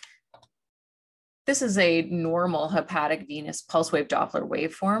 This is a normal hepatic venous pulse wave Doppler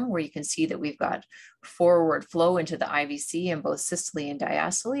waveform where you can see that we've got forward flow into the IVC in both systole and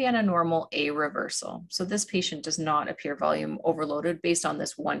diastole and a normal A reversal. So this patient does not appear volume overloaded based on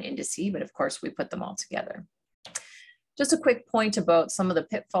this one indice, but of course we put them all together. Just a quick point about some of the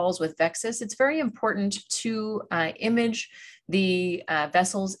pitfalls with VEXUS. It's very important to image the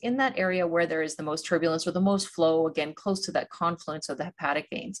vessels in that area where there is the most turbulence or the most flow, again, close to that confluence of the hepatic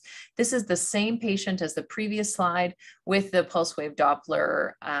veins. This is the same patient as the previous slide with the pulse wave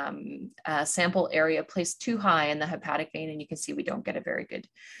Doppler sample area placed too high in the hepatic vein, and you can see we don't get a very good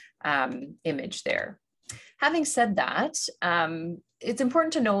image there. Having said that, it's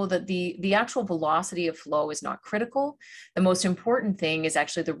important to know that the actual velocity of flow is not critical. The most important thing is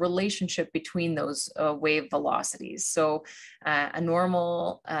actually the relationship between those wave velocities. So a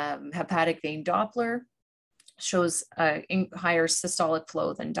normal hepatic vein Doppler shows higher systolic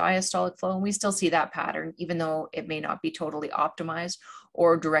flow than diastolic flow. And we still see that pattern, even though it may not be totally optimized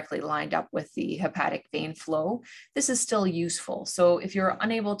or directly lined up with the hepatic vein flow. This is still useful. So if you're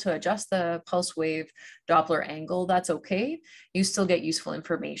unable to adjust the pulse wave Doppler angle, that's okay. You still get useful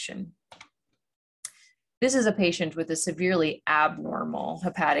information. This is a patient with a severely abnormal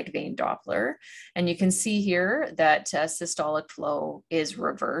hepatic vein Doppler. And you can see here that systolic flow is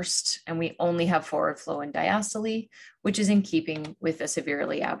reversed, and we only have forward flow and diastole, which is in keeping with a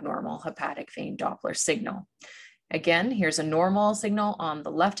severely abnormal hepatic vein Doppler signal. Again, here's a normal signal on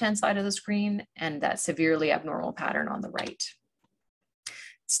the left-hand side of the screen and that severely abnormal pattern on the right.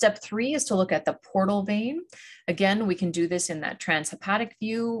 Step 3 is to look at the portal vein. Again, we can do this in that transhepatic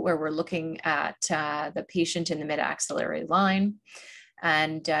view where we're looking at the patient in the mid-axillary line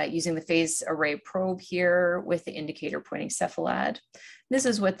and using the phase array probe here with the indicator pointing cephalad. This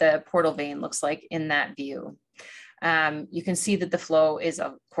is what the portal vein looks like in that view. You can see that the flow is,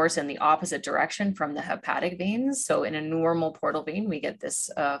 of course, in the opposite direction from the hepatic veins. So in a normal portal vein, we get this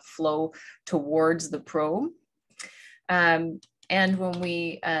flow towards the probe. And when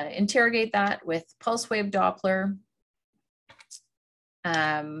we interrogate that with pulse wave Doppler,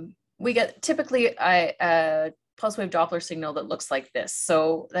 we get typically a pulse wave Doppler signal that looks like this.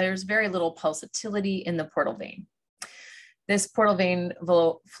 So there's very little pulsatility in the portal vein. This portal vein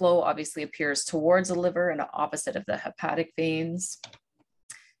flow obviously appears towards the liver and opposite of the hepatic veins.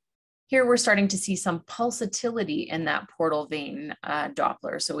 Here we're starting to see some pulsatility in that portal vein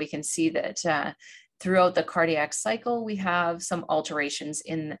Doppler. So we can see that throughout the cardiac cycle, we have some alterations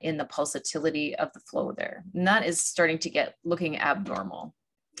in the pulsatility of the flow there. And that is starting to get looking abnormal.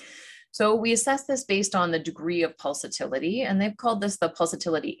 So we assess this based on the degree of pulsatility, and they've called this the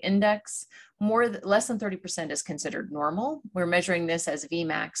pulsatility index. Less than 30% is considered normal. We're measuring this as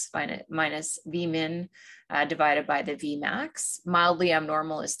Vmax minus Vmin divided by the Vmax. Mildly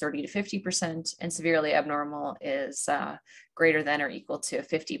abnormal is 30 to 50%, and severely abnormal is greater than or equal to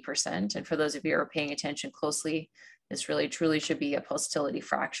 50%. And for those of you who are paying attention closely, this really truly should be a pulsatility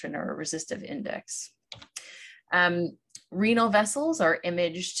fraction or a resistive index. Renal vessels are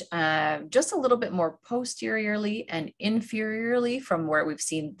imaged just a little bit more posteriorly and inferiorly from where we've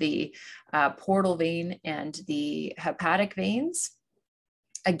seen the portal vein and the hepatic veins.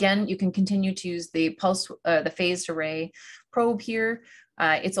 Again, you can continue to use the phased array probe here.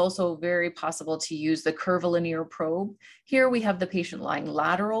 It's also very possible to use the curvilinear probe. Here we have the patient lying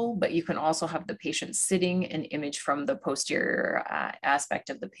lateral, but you can also have the patient sitting and image from the posterior aspect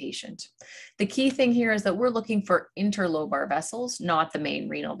of the patient. The key thing here is that we're looking for interlobar vessels, not the main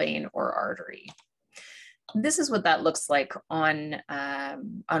renal vein or artery. This is what that looks like on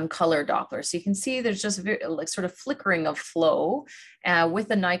color Doppler. So you can see there's just like sort of flickering of flow with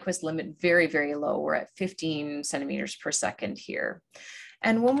the Nyquist limit very, very low. We're at 15 centimeters per second here.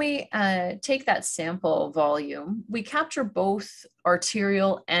 And when we take that sample volume, we capture both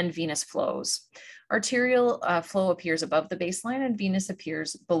arterial and venous flows. Arterial flow appears above the baseline and venous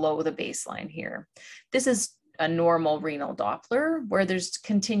appears below the baseline here. This is a normal renal Doppler where there's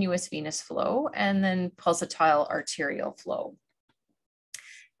continuous venous flow and then pulsatile arterial flow.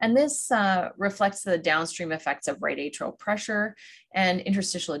 And this reflects the downstream effects of right atrial pressure and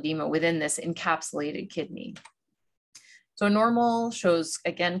interstitial edema within this encapsulated kidney. So normal shows,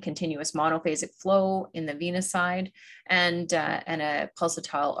 again, continuous monophasic flow in the venous side and a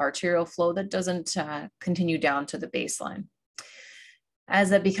pulsatile arterial flow that doesn't continue down to the baseline. As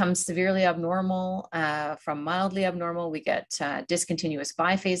that becomes severely abnormal, from mildly abnormal, we get discontinuous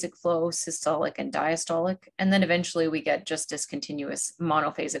biphasic flow, systolic and diastolic, and then eventually we get just discontinuous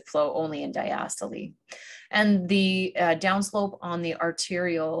monophasic flow only in diastole. And the downslope on the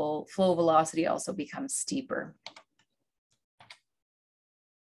arterial flow velocity also becomes steeper.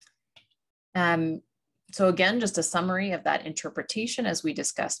 So again, just a summary of that interpretation as we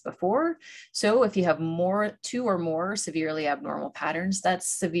discussed before. So if you have two or more severely abnormal patterns, that's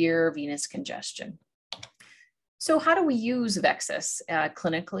severe venous congestion. So how do we use VEXUS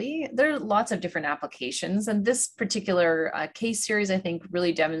clinically? There are lots of different applications, and this particular case series, I think,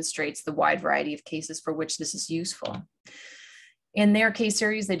 really demonstrates the wide variety of cases for which this is useful. In their case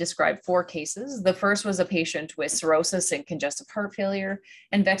series, they described 4 cases. The first was a patient with cirrhosis and congestive heart failure,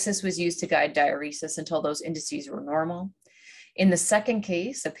 and VEXUS was used to guide diuresis until those indices were normal. In the second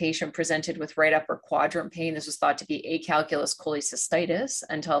case, a patient presented with right upper quadrant pain. This was thought to be acalculous cholecystitis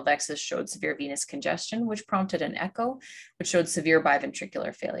until VEXUS showed severe venous congestion, which prompted an echo, which showed severe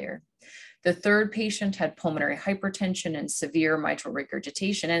biventricular failure. The third patient had pulmonary hypertension and severe mitral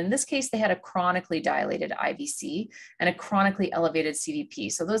regurgitation. And in this case, they had a chronically dilated IVC and a chronically elevated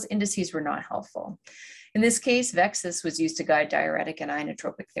CVP. So those indices were not helpful. In this case, VEXUS was used to guide diuretic and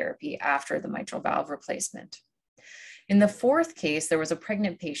inotropic therapy after the mitral valve replacement. In the fourth case, there was a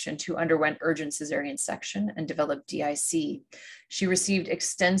pregnant patient who underwent urgent cesarean section and developed DIC. She received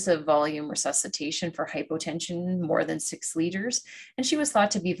extensive volume resuscitation for hypotension, more than 6 liters, and she was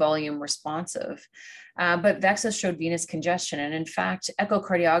thought to be volume responsive. But VEXUS showed venous congestion, and in fact,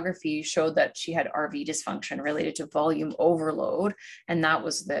 echocardiography showed that she had RV dysfunction related to volume overload, and that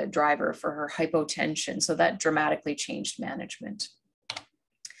was the driver for her hypotension. So that dramatically changed management.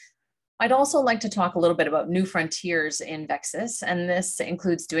 I'd also like to talk a little bit about new frontiers in VEXUS, and this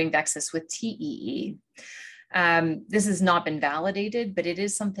includes doing VEXUS with TEE. This has not been validated, but it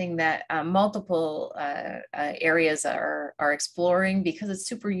is something that multiple areas are exploring because it's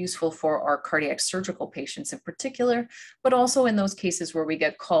super useful for our cardiac surgical patients in particular, but also in those cases where we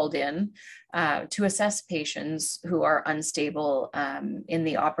get called in to assess patients who are unstable in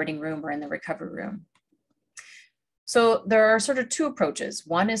the operating room or in the recovery room. So there are sort of two approaches.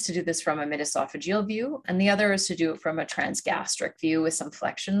 One is to do this from a mid-esophageal view, and the other is to do it from a transgastric view with some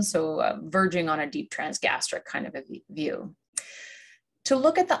flexion, so verging on a deep transgastric kind of a view. To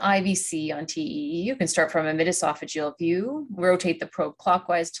look at the IVC on TEE, you can start from a mid-esophageal view, rotate the probe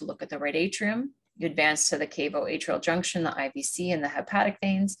clockwise to look at the right atrium. You advance to the cavo-atrial junction, the IVC, and the hepatic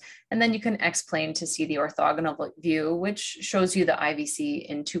veins, and then you can X-plane to see the orthogonal view, which shows you the IVC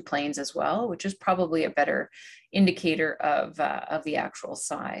in 2 planes as well, which is probably a better indicator of the actual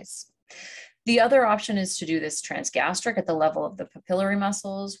size. The other option is to do this transgastric at the level of the papillary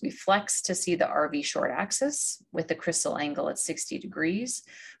muscles. We flex to see the RV short axis with the crystal angle at 60 degrees.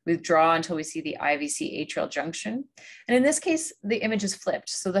 We withdraw until we see the IVC atrial junction. And in this case, the image is flipped.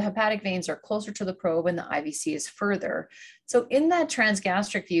 So the hepatic veins are closer to the probe and the IVC is further. So in that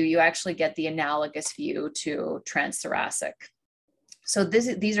transgastric view, you actually get the analogous view to transthoracic. So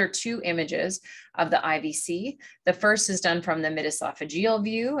these are 2 images of the IVC. The first is done from the mid-esophageal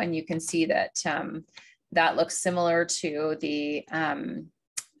view, and you can see that that looks similar to the,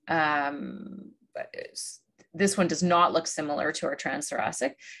 this one does not look similar to our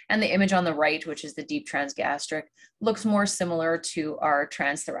transthoracic. And the image on the right, which is the deep transgastric, looks more similar to our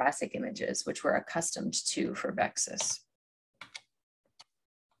transthoracic images, which we're accustomed to for VEXUS.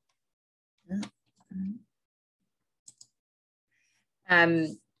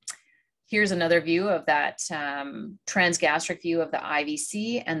 Here's another view of that transgastric view of the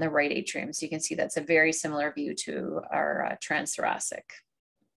IVC and the right atrium. So you can see that's a very similar view to our transthoracic.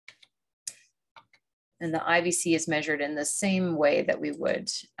 And the IVC is measured in the same way that we would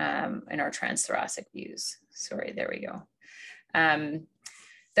in our transthoracic views. Sorry, there we go.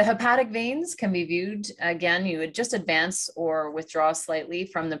 The hepatic veins can be viewed, again, you would just advance or withdraw slightly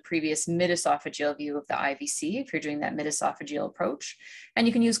from the previous mid-esophageal view of the IVC if you're doing that mid-esophageal approach. And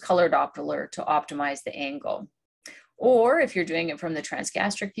you can use color Doppler to optimize the angle. Or if you're doing it from the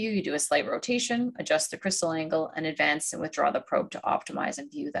transgastric view, you do a slight rotation, adjust the crystal angle, and advance and withdraw the probe to optimize and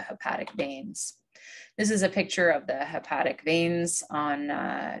view the hepatic veins. This is a picture of the hepatic veins on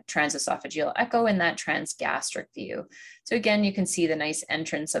transesophageal echo in that transgastric view. So again, you can see the nice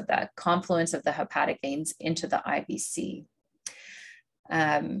entrance of that confluence of the hepatic veins into the IVC.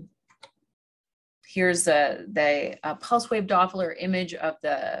 Here's the pulse wave Doppler image of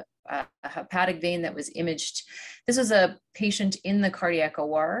the hepatic vein that was imaged. This is a patient in the cardiac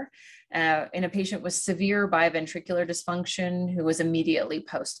OR. In a patient with severe biventricular dysfunction who was immediately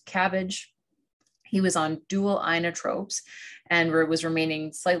post-CABG. He was on dual inotropes and was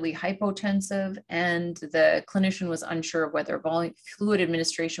remaining slightly hypotensive, and the clinician was unsure of whether fluid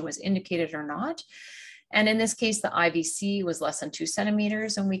administration was indicated or not. And in this case, the IVC was less than 2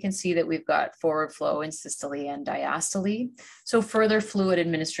 centimeters, and we can see that we've got forward flow in systole and diastole. So further fluid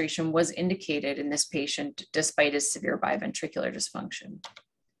administration was indicated in this patient despite his severe biventricular dysfunction.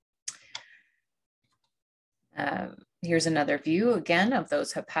 Here's another view again of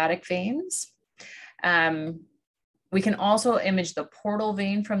those hepatic veins. We can also image the portal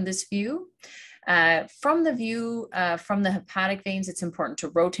vein from this view. From the view from the hepatic veins, it's important to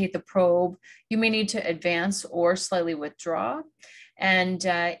rotate the probe. You may need to advance or slightly withdraw. And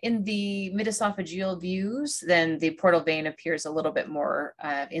in the mid-esophageal views, then the portal vein appears a little bit more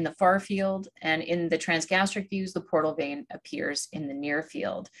in the far field. And in the transgastric views, the portal vein appears in the near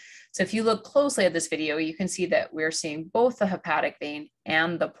field. So if you look closely at this video, you can see that we're seeing both the hepatic vein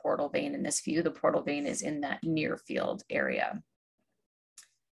and the portal vein in this view. The portal vein is in that near field area.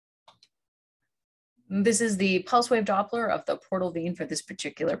 This is the pulse wave Doppler of the portal vein for this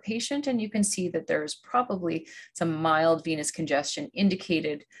particular patient, and you can see that there's probably some mild venous congestion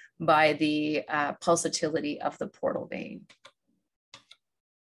indicated by the pulsatility of the portal vein.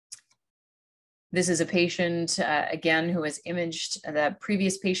 This is a patient, again, who has imaged the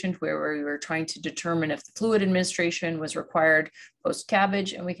previous patient where we were trying to determine if the fluid administration was required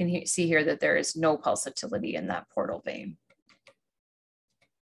post-CABG, and we can see here that there is no pulsatility in that portal vein.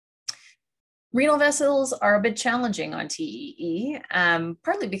 Renal vessels are a bit challenging on TEE,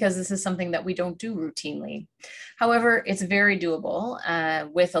 partly because this is something that we don't do routinely. However, it's very doable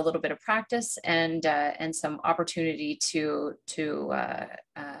with a little bit of practice and some opportunity to do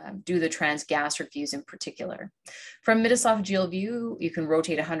the transgastric views in particular. From mid-esophageal view, you can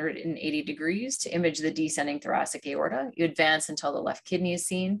rotate 180 degrees to image the descending thoracic aorta. You advance until the left kidney is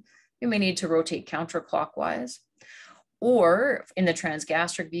seen. You may need to rotate counterclockwise. Or in the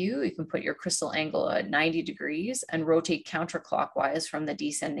transgastric view, you can put your crystal angle at 90 degrees and rotate counterclockwise from the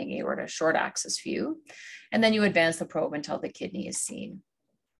descending aorta short axis view. And then you advance the probe until the kidney is seen.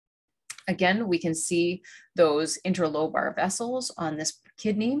 Again, we can see those interlobar vessels on this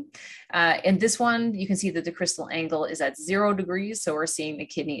kidney. In this one, you can see that the crystal angle is at 0 degrees. So we're seeing the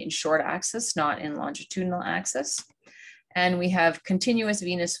kidney in short axis, not in longitudinal axis. And we have continuous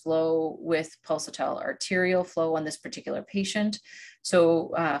venous flow with pulsatile arterial flow on this particular patient.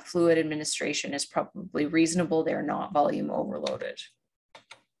 So fluid administration is probably reasonable. They're not volume overloaded.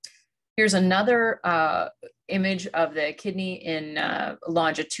 Here's another image of the kidney in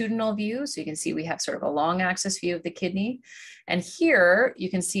longitudinal view. So you can see we have sort of a long axis view of the kidney. And here you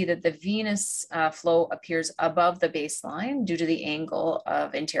can see that the venous flow appears above the baseline due to the angle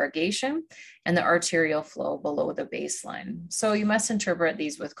of interrogation and the arterial flow below the baseline. So you must interpret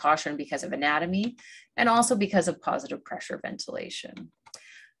these with caution because of anatomy and also because of positive pressure ventilation.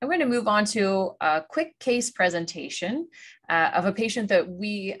 I'm going to move on to a quick case presentation of a patient that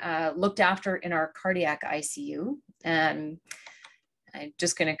we looked after in our cardiac ICU. And I'm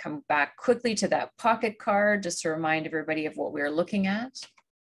just going to come back quickly to that pocket card just to remind everybody of what we are looking at.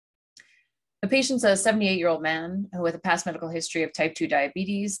 The patient's a 78-year-old man with a past medical history of type 2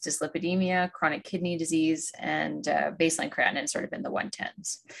 diabetes, dyslipidemia, chronic kidney disease, and baseline creatinine sort of in the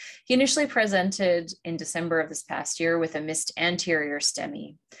 110s. He initially presented in December of this past year with a missed anterior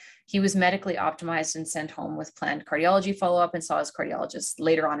STEMI. He was medically optimized and sent home with planned cardiology follow-up and saw his cardiologist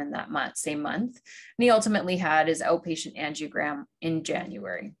later on in that same month. And he ultimately had his outpatient angiogram in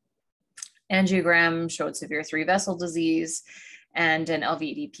January. Angiogram showed severe 3-vessel disease and an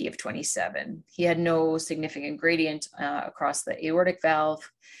LVEDP of 27. He had no significant gradient across the aortic valve,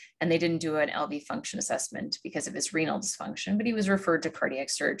 and they didn't do an LV function assessment because of his renal dysfunction, but he was referred to cardiac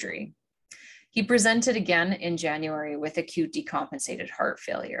surgery. He presented again in January with acute decompensated heart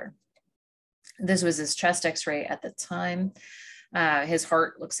failure. This was his chest x-ray at the time. His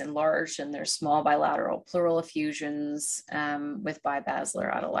heart looks enlarged and there's small bilateral pleural effusions with bibasilar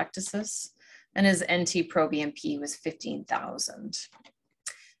atelectasis. And his NT-proBNP was 15,000.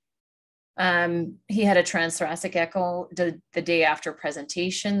 He had a transthoracic echo the day after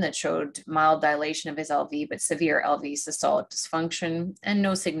presentation that showed mild dilation of his LV, but severe LV systolic dysfunction and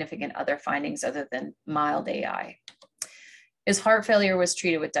no significant other findings other than mild AI. His heart failure was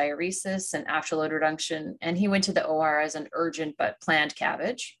treated with diuresis and afterload reduction, and he went to the OR as an urgent but planned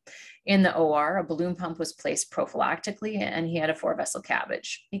CABG. In the OR, a balloon pump was placed prophylactically, and he had a 4-vessel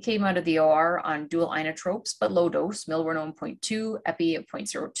CABG. He came out of the OR on dual inotropes, but low dose, milrinone 0.2, epi of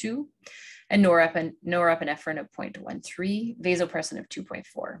 0.02, and norepinephrine of 0.13, vasopressin of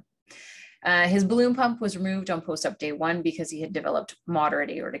 2.4. His balloon pump was removed on post-op day 1 because he had developed moderate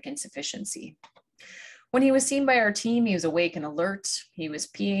aortic insufficiency. When he was seen by our team, he was awake and alert. He was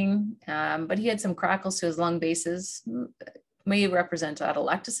peeing, but he had some crackles to his lung bases. May represent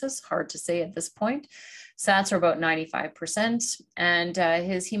atelectasis, hard to say at this point. SATs are about 95%, and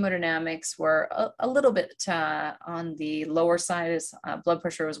his hemodynamics were a little bit on the lower side. His blood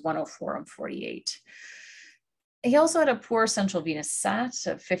pressure was 104 on 48. He also had a poor central venous SAT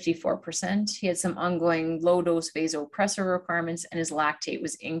of 54%. He had some ongoing low-dose vasopressor requirements, and his lactate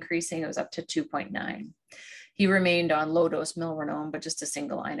was increasing. It was up to 2.9. He remained on low-dose milrinone, but just a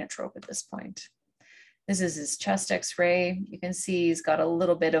single inotrope at this point. This is his chest x-ray. You can see he's got a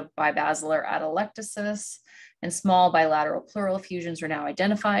little bit of bibasilar atelectasis, and small bilateral pleural effusions were now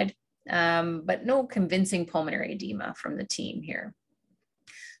identified, but no convincing pulmonary edema from the team here.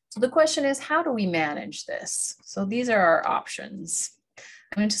 So the question is, how do we manage this? So these are our options.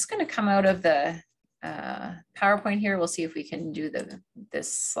 I'm just going to come out of the PowerPoint here. We'll see if we can do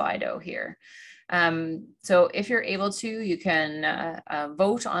this Slido here. So if you're able to, you can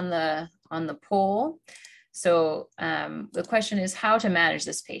vote on the poll. So the question is how to manage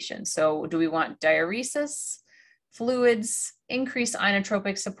this patient. So do we want diuresis, fluids, increased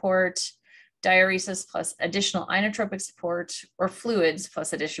inotropic support, diuresis plus additional inotropic support, or fluids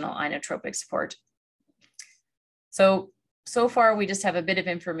plus additional inotropic support? So far we just have a bit of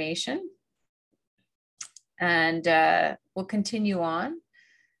information, and we'll continue on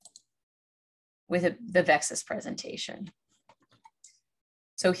with the VEXUS presentation.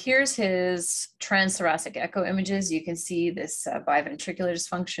 So here's his transthoracic echo images. You can see this biventricular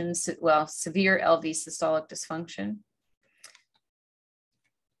dysfunction, well, severe LV systolic dysfunction.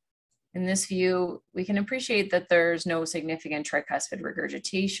 In this view, we can appreciate that there's no significant tricuspid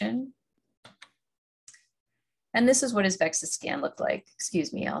regurgitation. And this is what his VEXUS scan looked like.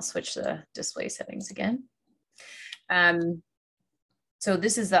 Excuse me, I'll switch the display settings again. So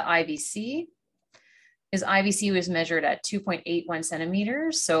this is the IVC. His IVC was measured at 2.81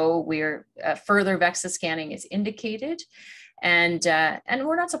 centimeters. So we're further VEXUS scanning is indicated. And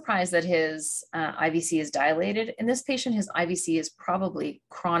we're not surprised that his IVC is dilated. In this patient, his IVC is probably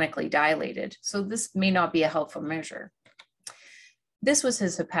chronically dilated. So this may not be a helpful measure. This was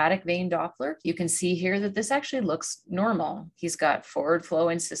his hepatic vein Doppler. You can see here that this actually looks normal. He's got forward flow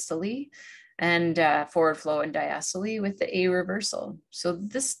in systole and forward flow in diastole with the A reversal. So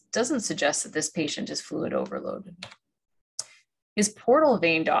this doesn't suggest that this patient is fluid overloaded. His portal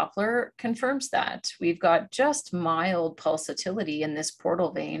vein Doppler confirms that. We've got just mild pulsatility in this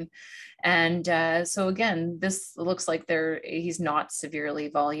portal vein. And so again, this looks like he's not severely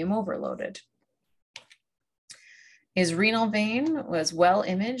volume overloaded. His renal vein was well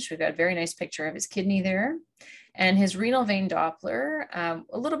imaged. We've got a very nice picture of his kidney there. And his renal vein Doppler,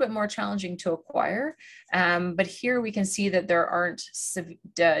 a little bit more challenging to acquire, but here we can see that there aren't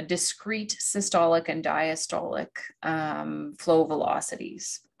discrete systolic and diastolic flow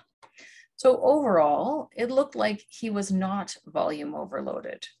velocities. So overall, it looked like he was not volume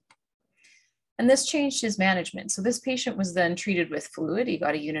overloaded. And this changed his management. So this patient was then treated with fluid. He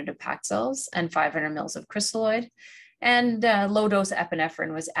got a unit of Paxils and 500 mils of crystalloid. And low-dose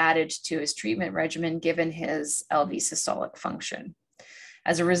epinephrine was added to his treatment regimen given his LV systolic function.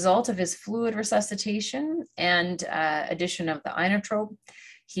 As a result of his fluid resuscitation and addition of the inotrope,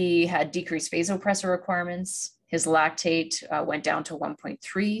 he had decreased vasopressor requirements. His lactate went down to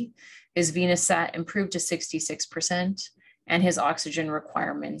 1.3. His venous sat improved to 66%, and his oxygen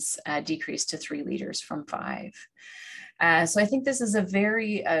requirements decreased to 3 liters from 5. So I think this is a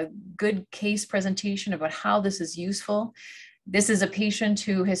very good case presentation about how this is useful. This is a patient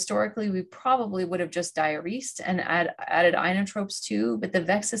who historically we probably would have just diuresed and added inotropes to, but the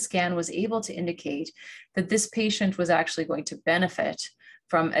VEXUS scan was able to indicate that this patient was actually going to benefit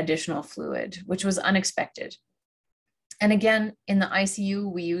from additional fluid, which was unexpected. And again, in the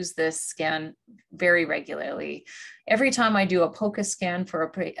ICU, we use this scan very regularly. Every time I do a POCUS scan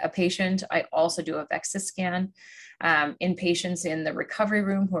for a patient, I also do a VEXUS scan. In patients in the recovery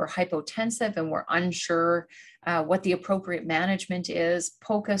room who are hypotensive and we're unsure what the appropriate management is,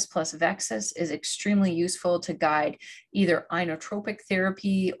 POCUS plus VEXUS is extremely useful to guide either inotropic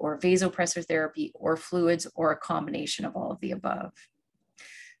therapy or vasopressor therapy or fluids or a combination of all of the above.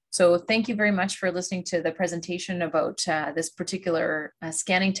 So thank you very much for listening to the presentation about this particular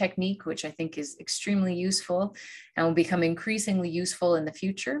scanning technique, which I think is extremely useful and will become increasingly useful in the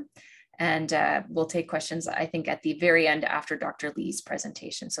future. And we'll take questions, I think, at the very end after Dr. Lee's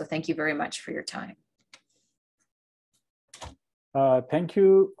presentation. So thank you very much for your time. Thank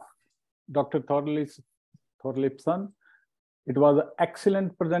you, Dr. Thorleifson. It was an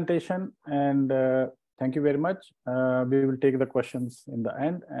excellent presentation, and thank you very much. We will take the questions in the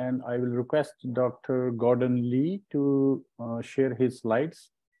end, and I will request Dr. Gordon Lee to share his slides.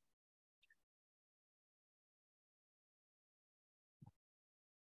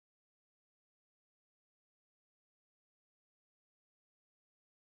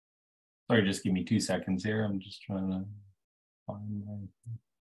 Sorry, just give me 2 seconds here. I'm just trying to find my...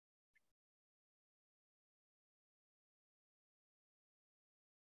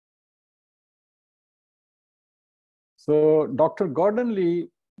 So Dr. Gordon Lee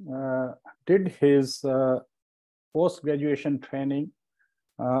did his post-graduation training,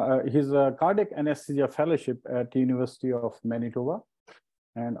 his cardiac anesthesia fellowship at the University of Manitoba.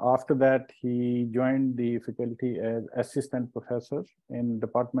 And after that, he joined the faculty as assistant professor in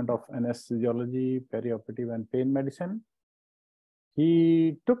Department of Anesthesiology, Perioperative and Pain Medicine.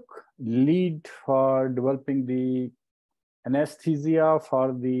 He took lead for developing the anesthesia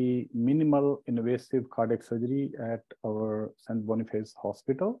for the minimal invasive cardiac surgery at our St. Boniface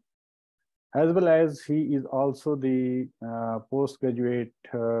Hospital, as well as he is also the postgraduate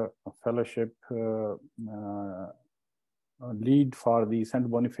fellowship lead for the St.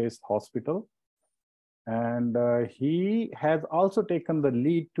 Boniface Hospital. And he has also taken the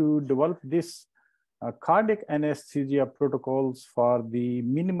lead to develop this cardiac anesthesia protocols for the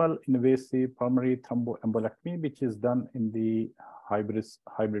minimal invasive pulmonary thrombo-embolectomy, which is done in the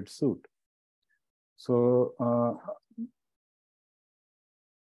hybrid suite. So, oh,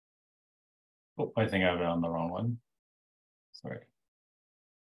 I think I have it on the wrong one. Sorry.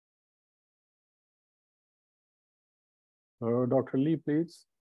 Dr. Lee, please.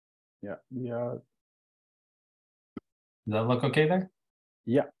 Yeah, we are. Does that look okay there?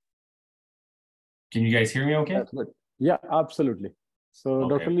 Yeah. Can you guys hear me okay? That's good. Yeah, absolutely. So,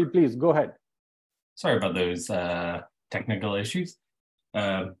 Okay. Dr. Lee, please go ahead. Sorry about those technical issues.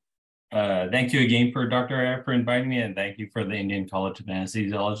 Thank you again for Dr. Arya for inviting me, and thank you for the Indian College of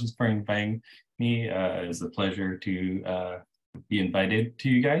Anesthesiologists for inviting me. It was a pleasure to be invited to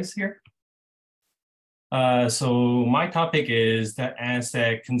you guys here. So my topic is the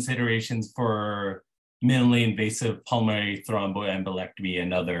anesthetic considerations for minimally invasive pulmonary thrombo-embolectomy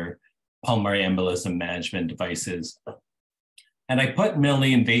and other pulmonary embolism management devices. And I put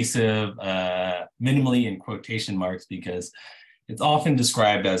minimally invasive, minimally in quotation marks, because it's often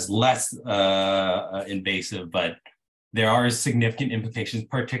described as less invasive, but there are significant implications,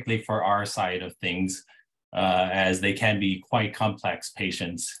 particularly for our side of things, as they can be quite complex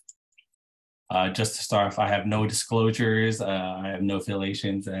patients. Just to start off, I have no disclosures, I have no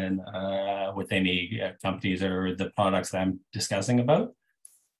affiliations and with any companies or the products that I'm discussing about.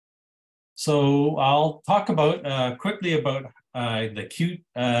 So I'll talk about quickly about the acute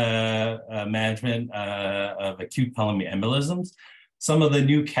management of acute pulmonary embolisms, some of the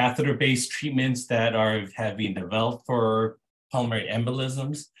new catheter-based treatments that have been developed for pulmonary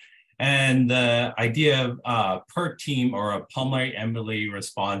embolisms, and the idea of per team or a pulmonary emboly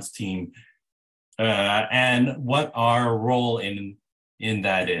response team, and what our role in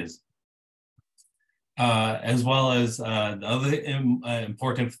that is. As well as the other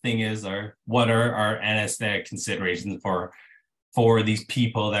important thing is what are our anesthetic considerations for these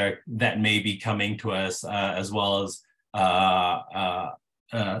people that may be coming to us, as well as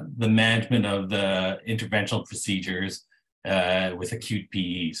the management of the interventional procedures with acute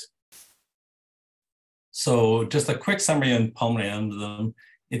PEs. So just a quick summary on pulmonary embolism.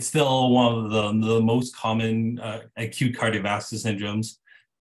 It's still one of the most common acute cardiovascular syndromes,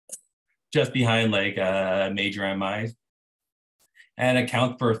 just behind like major MIs, and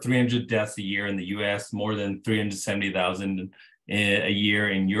account for 300 deaths a year in the US, more than 370,000 a year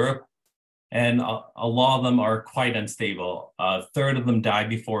in Europe. And a lot of them are quite unstable. A third of them die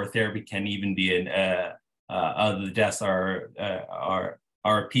before therapy can even be the deaths are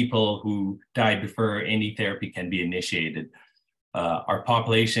people who died before any therapy can be initiated. Our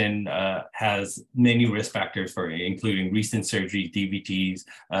population has many risk factors for including recent surgeries, DVTs,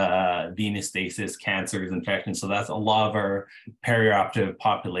 venous stasis, cancers, infections. So that's a lot of our perioperative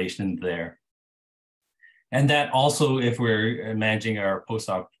population there. And that also, if we're managing our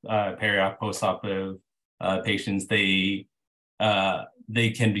post-op, periop post-operative patients, they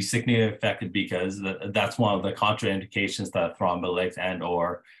can be significantly affected because that's one of the contraindications that thrombolytics and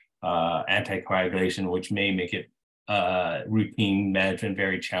or anticoagulation, which may make it routine management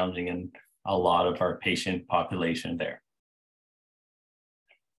very challenging in a lot of our patient population there.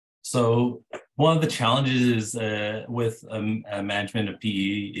 So one of the challenges with management of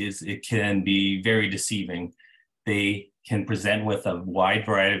PE is it can be very deceiving. They can present with a wide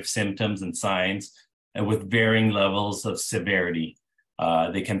variety of symptoms and signs and with varying levels of severity.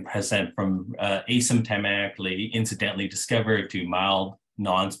 They can present from asymptomatically, incidentally discovered to mild,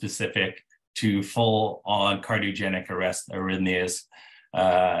 non-specific, to full-on cardiogenic arrest, arrhythmias,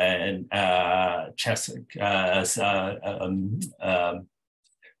 and chest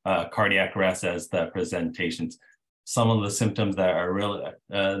cardiac arrest as the presentations. Some of the symptoms that are really,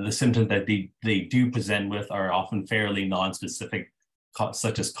 the symptoms that they do present with are often fairly non-specific,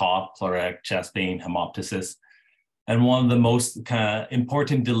 such as cough, pleuritic, chest pain, hemoptysis. And one of the most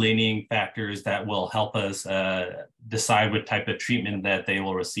important delineating factors that will help us decide what type of treatment that they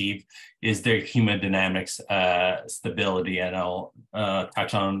will receive is their hemodynamics stability. And I'll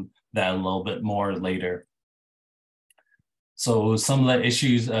touch on that a little bit more later. So some of the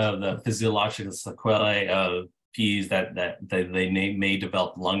issues of the physiological sequelae of Ps that they may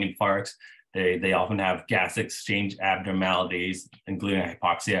develop lung infarcts. They often have gas exchange abnormalities, including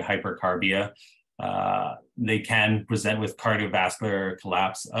hypoxia, hypercarbia. They can present with cardiovascular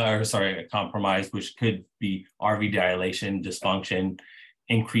collapse, compromise, which could be RV dilation, dysfunction,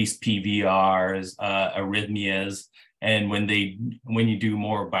 increased PVRs, arrhythmias. And when you do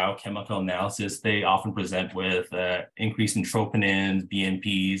more biochemical analysis, they often present with increase in troponins,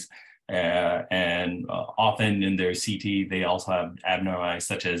 BNPs, and often in their CT, they also have abnormalities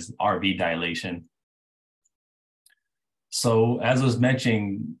such as RV dilation. So as I was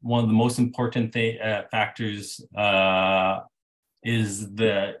mentioning, one of the most important factors is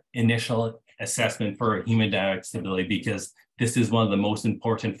the initial assessment for hemodynamic stability, because this is one of the most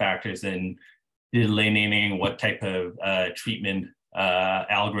important factors in delineating what type of treatment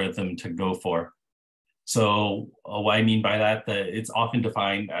algorithm to go for. So what I mean by that, it's often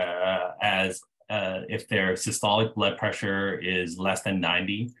defined as if their systolic blood pressure is less than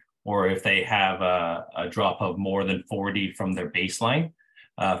 90, or if they have a drop of more than 40 from their baseline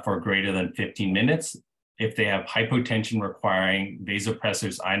for greater than 15 minutes, if they have hypotension requiring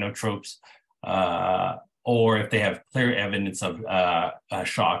vasopressors, inotropes, or if they have clear evidence of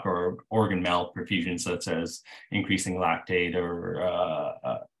shock or organ malperfusion, such as increasing lactate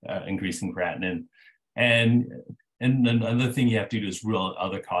or increasing creatinine. And another thing you have to do is rule out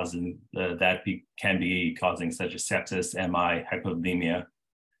other causes that can be causing, such as sepsis, MI, hypovolemia.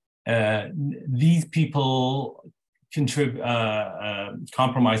 These people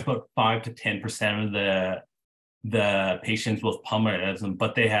compromise about 5 to 10% of the patients with pulmonary embolism,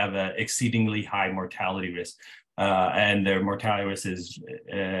 but they have an exceedingly high mortality risk, and their mortality risk is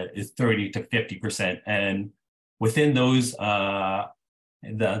 30 to 50%. And within those,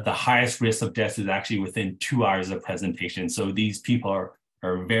 the highest risk of death is actually within 2 hours of presentation. So these people are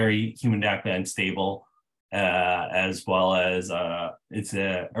very hemodynamically unstable, as well as it's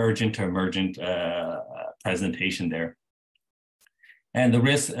an urgent to emergent presentation there. And the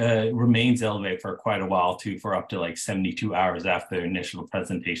risk remains elevated for quite a while too, for up to like 72 hours after the initial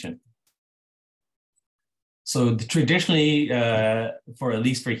presentation. So traditionally, for at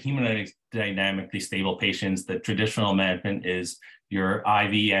least for hemodynamically stable patients, the traditional management is your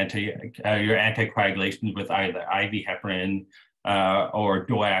IV your anticoagulation with either IV heparin or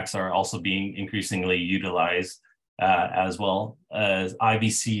DOACs are also being increasingly utilized, as well as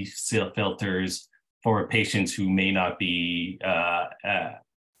IVC filters for patients who may not be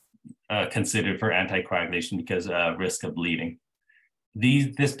considered for anticoagulation because of risk of bleeding.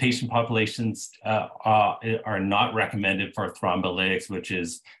 This patient populations are not recommended for thrombolytics, which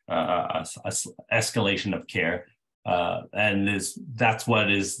is escalation of care. And that's what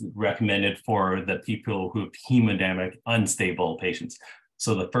is recommended for the people who have hemodynamic unstable patients.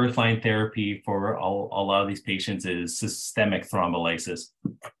 So the first line therapy for a lot of these patients is systemic thrombolysis.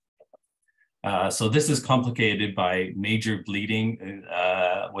 So this is complicated by major bleeding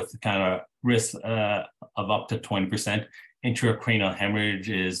with kind of risk of up to 20%. Intracranial hemorrhage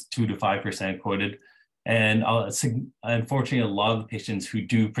is 2 to 5% quoted. And unfortunately, a lot of the patients who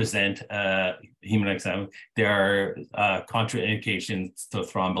do present hemodynamic, there are contraindications to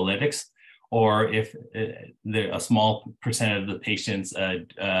thrombolytics, or if a small percent of the patients,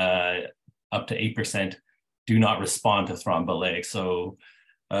 up to 8%, do not respond to thrombolytics. So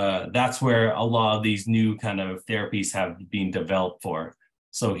that's where a lot of these new kind of therapies have been developed for.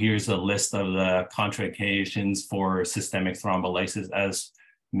 So here's a list of the contraindications for systemic thrombolysis, as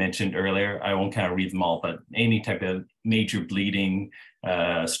mentioned earlier. I won't kind of read them all, but any type of major bleeding,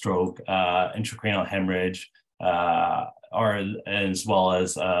 stroke, intracranial hemorrhage, or as well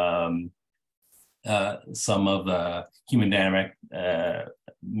as some of the hemodynamic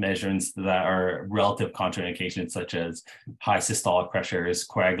measurements that are relative contraindications, such as high systolic pressures,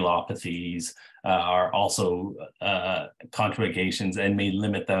 coagulopathies, are also contraindications and may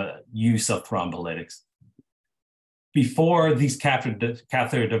limit the use of thrombolytics. Before these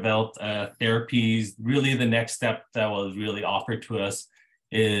catheter developed therapies, really the next step that was really offered to us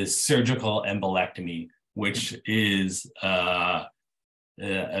is surgical embolectomy, which is a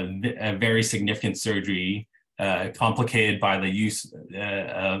very significant surgery complicated by the use,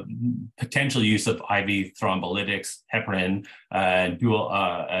 potential use of IV thrombolytics, heparin, and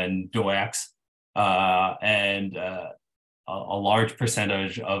DOACs, and a large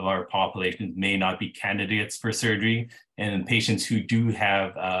percentage of our population may not be candidates for surgery. And patients who do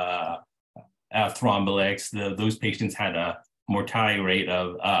have thrombolytics, those patients had a mortality rate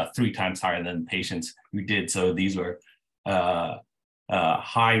of 3 times higher than patients who did. So these were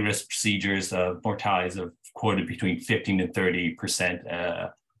high risk procedures of mortalities of quoted between 15 and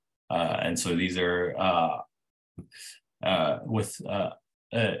 30%. And so these are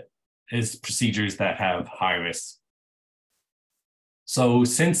is procedures that have high risk. So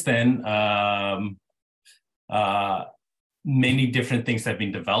since then, many different things have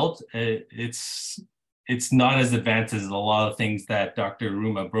been developed. It's not as advanced as a lot of things that Dr.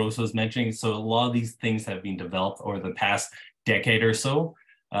 Ruma Bose was mentioning. So a lot of these things have been developed over the past decade or so.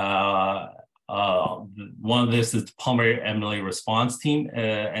 One of this is the pulmonary embolectomy response team,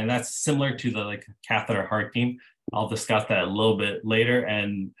 and that's similar to the catheter heart team. I'll discuss that a little bit later.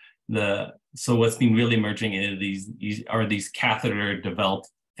 And so what's been really emerging in these catheter developed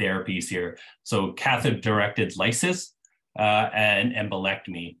therapies here. So catheter directed lysis and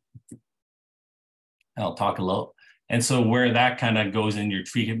embolectomy. I'll talk a little. And so where that kind of goes in your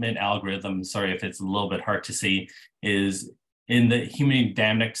treatment algorithm, sorry if it's a little bit hard to see, is in the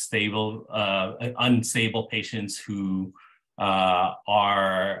hemodynamic stable, unstable patients who have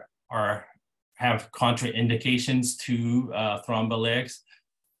contraindications to thrombolytics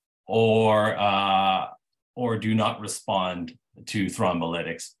or do not respond to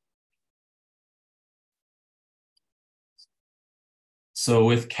thrombolytics. So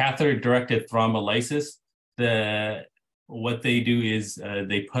with catheter-directed thrombolysis, what they do is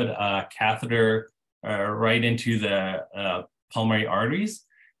they put a catheter right into the pulmonary arteries,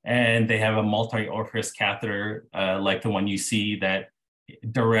 and they have a multi-orifice catheter like the one you see that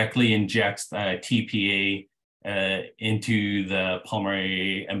directly injects TPA into the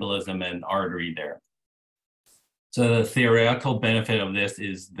pulmonary embolism and artery there. So the theoretical benefit of this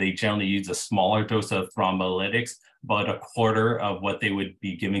is they generally use a smaller dose of thrombolytics, about a quarter of what they would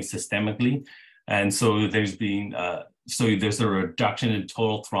be giving systemically. And so there's a reduction in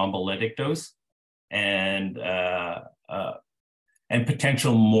total thrombolytic dose and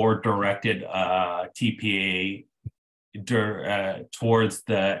potential more directed TPA towards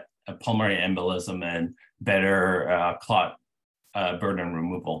the pulmonary embolism and better clot burden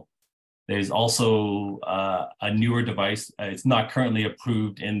removal. There's also a newer device. It's not currently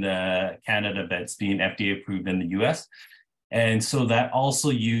approved in Canada, but it's being FDA approved in the US. And so that also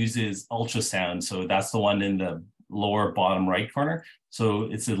uses ultrasound. So that's the one in the lower bottom right corner. So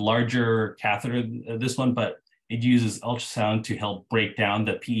it's a larger catheter, this one, but it uses ultrasound to help break down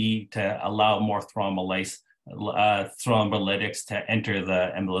the PE to allow more thrombolytics to enter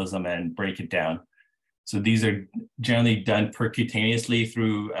the embolism and break it down. So these are generally done percutaneously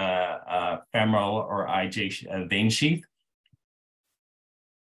through a femoral or IJ vein sheath.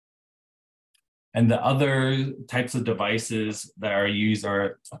 And the other types of devices that are used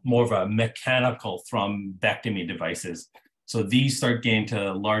are more of a mechanical thrombectomy devices. So these start getting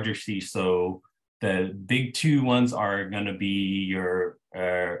to larger sheaths. So the big two ones are going to be your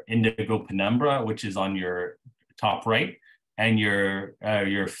indigo penumbra, which is on your top right, and your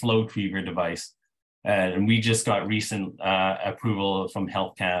flow retriever device. And we just got recent approval from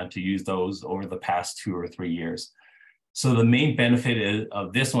Health Canada to use those over the past 2 or 3 years. So the main benefit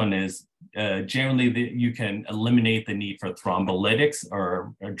of this one is generally that you can eliminate the need for thrombolytics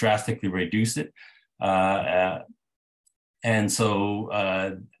or drastically reduce it. And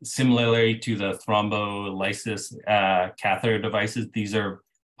so similarly to the thrombolysis catheter devices, these are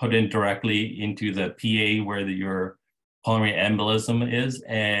put in directly into the PA where your pulmonary embolism is,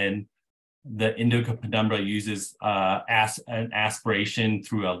 and the indigo penumbra uses an aspiration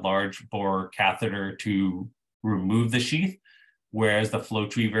through a large bore catheter to remove the sheath, whereas the flow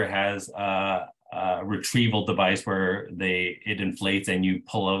retriever has a retrieval device where it inflates and you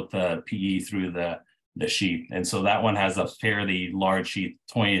pull out the PE through the sheath. And so that one has a fairly large sheath,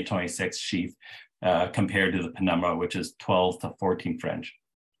 20 to 26 sheath, compared to the penumbra, which is 12 to 14 French.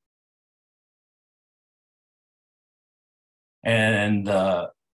 And one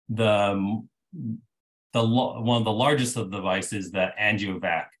of the largest of the devices is the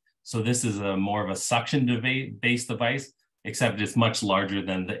angiovac. So this is more of a suction-based device, except it's much larger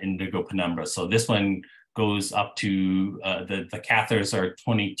than the indigo penumbra. So this one goes up to, the catheters are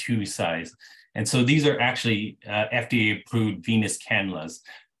 22 size. And so these are actually FDA-approved venous cannulas,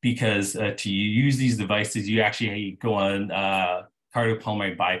 because to use these devices, you actually go on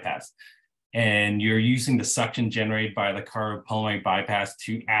cardiopulmonary bypass. And you're using the suction generated by the cardiopulmonary bypass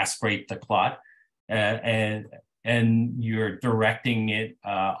to aspirate the clot. And you're directing it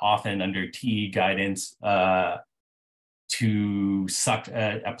often under TE guidance to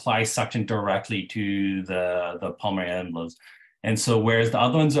apply suction directly to the pulmonary embolism. And so whereas the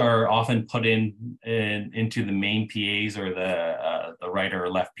other ones are often put into the main PAs or the right or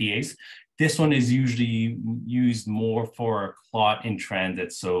left PAs, this one is usually used more for clot in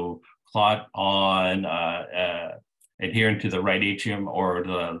transit. So clot on adherent to the right atrium or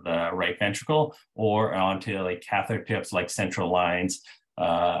the right ventricle, or onto like catheter tips like central lines.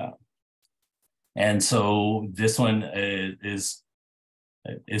 And so this one is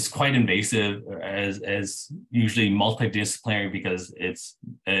quite invasive, as usually multidisciplinary, because it's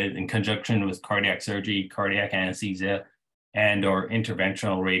in conjunction with cardiac surgery, cardiac anesthesia, and or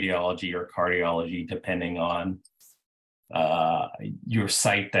interventional radiology or cardiology, depending on your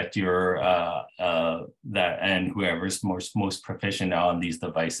site that you're and whoever's most proficient on these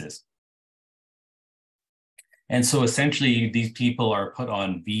devices. And so essentially these people are put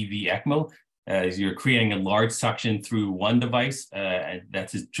on VV ECMO. As you're creating a large suction through one device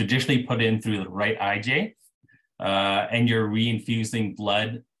that's traditionally put in through the right IJ, and you're reinfusing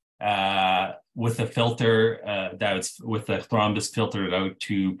blood with a filter with the thrombus filtered out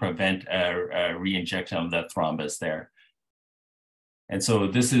to prevent a re-injection of the thrombus there. And so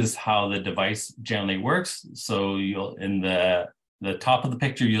this is how the device generally works. So you'll, in the top of the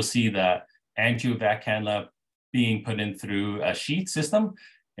picture, you'll see the angiovac cannula being put in through a sheath system.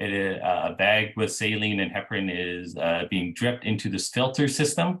 A bag with saline and heparin is being dripped into this filter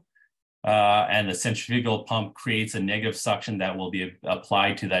system. And the centrifugal pump creates a negative suction that will be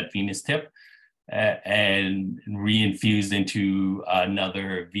applied to that venous tip and reinfused into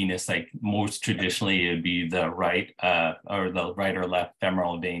another venous, like most traditionally it would be the right or left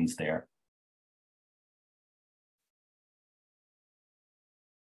femoral veins there.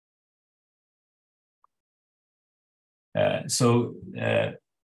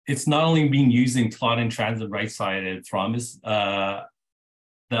 It's not only being used in clot in transit right-sided thrombus.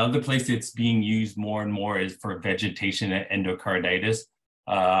 The other place it's being used more and more is for vegetation and endocarditis.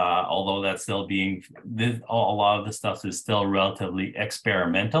 Although that's still being, a lot of the stuff is still relatively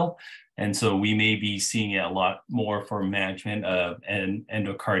experimental. And so we may be seeing it a lot more for management of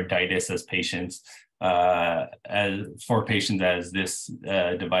endocarditis as patients, as this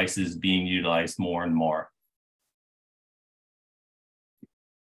device is being utilized more and more.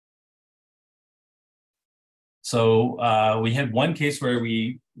 So we had one case where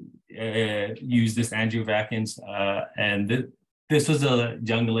we used this angiovac, and this was a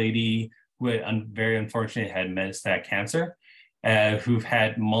young lady who had, very unfortunately had metastatic cancer, who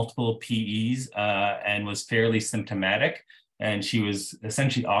had multiple PEs and was fairly symptomatic. And she was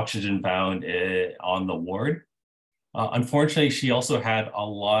essentially oxygen bound on the ward. Unfortunately, she also had a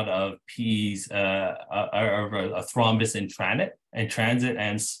lot of PEs, a thrombus in transit,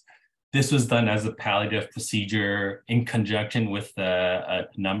 and this was done as a palliative procedure in conjunction with the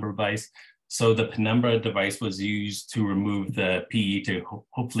penumbra device. So the penumbra device was used to remove the PE to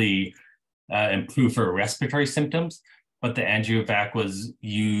hopefully improve her respiratory symptoms, but the angiovac was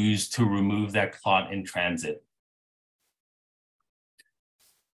used to remove that clot in transit.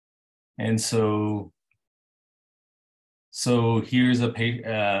 And so here's a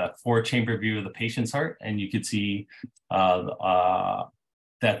 4-chamber view of the patient's heart, and you could see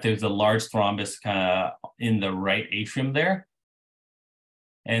that there's a large thrombus in the right atrium there.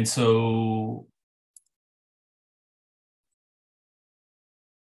 And so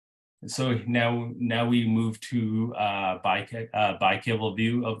now we move to bicaval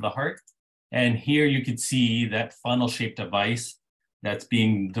view of the heart. And here you can see that funnel-shaped device that's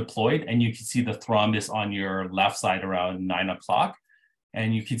being deployed, and you can see the thrombus on your left side around 9 o'clock.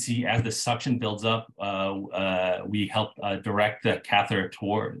 And you can see as the suction builds up, we help direct the catheter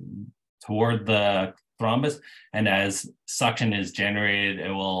toward the thrombus. And as suction is generated,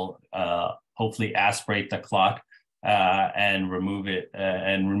 it will hopefully aspirate the clot and remove it,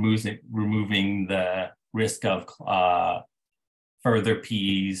 and removing the risk of further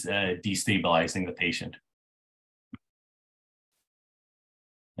PEs destabilizing the patient.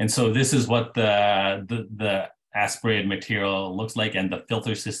 And so this is what the aspirated material looks like, and the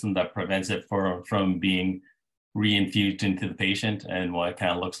filter system that prevents it from being reinfused into the patient, and what it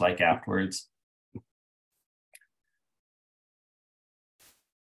kind of looks like afterwards.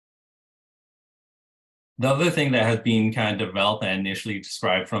 The other thing that has been kind of developed and initially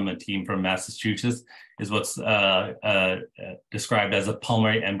described from a team from Massachusetts is what's described as a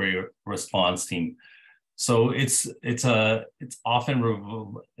pulmonary embryo response team. So it's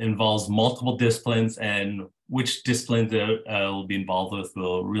often involves multiple disciplines, and which disciplines will be involved with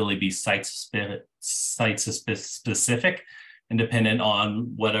will really be site specific and dependent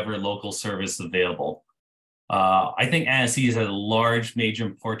on whatever local service is available. I think anesthesia has a large, major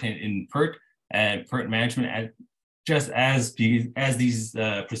importance in PERT and PERT management. Just as these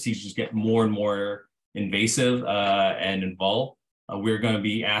procedures get more and more invasive and involved, we're going to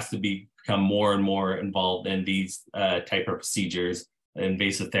be asked to become more and more involved in these type of procedures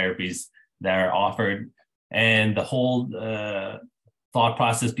invasive therapies that are offered. And the whole thought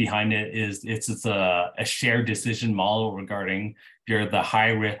process behind it is it's a shared decision model regarding the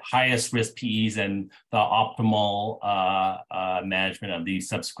highest risk PEs and the optimal management of these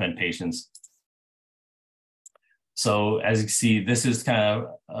subsequent patients. So as you can see, this is kind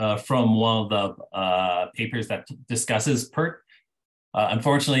of from one of the papers that discusses PERT.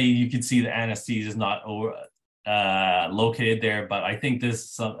 Unfortunately, you can see the anesthesia is not located there, but I think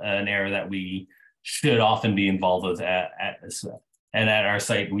this is an area that we should often be involved with and at our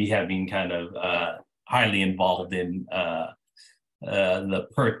site, we have been kind of highly involved in the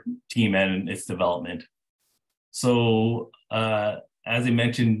PERT team and its development. So as I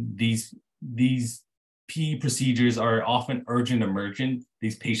mentioned, these PE procedures are often urgent emergent.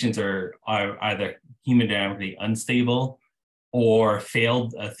 These patients are either hemodynamically unstable or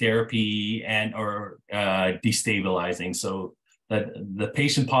failed therapy and or destabilizing. So the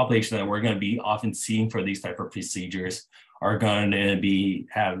patient population that we're going to be often seeing for these type of procedures are going to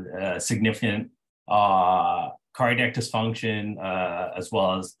have significant cardiac dysfunction, as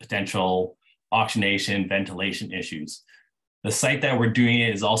well as potential oxygenation, ventilation issues. The site that we're doing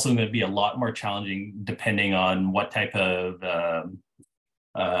it is also going to be a lot more challenging depending on what type of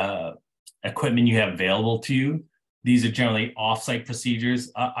equipment you have available to you. These are generally off-site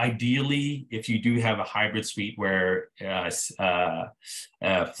procedures. Ideally, if you do have a hybrid suite where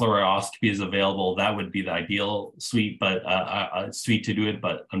fluoroscopy is available, that would be the ideal suite, but suite to do it.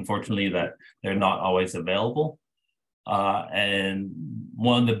 But unfortunately, that they're not always available. And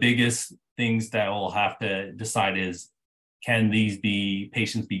one of the biggest things that we'll have to decide is, can these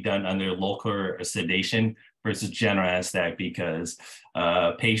patients be done under local sedation versus general anesthetic? Because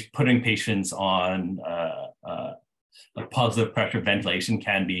putting patients on a positive pressure ventilation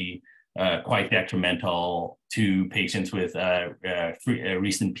can be quite detrimental to patients with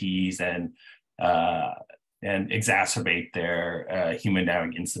recent PEs and exacerbate their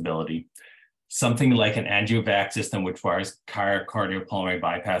hemodynamic instability. Something like an angiovac system, which requires cardiopulmonary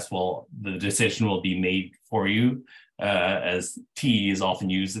bypass, the decision will be made for you, as TE is often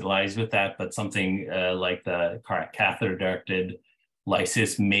utilized with that, but something like the catheter-directed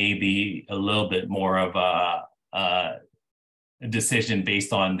lysis may be a little bit more of a decision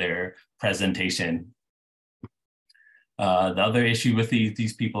based on their presentation. The other issue with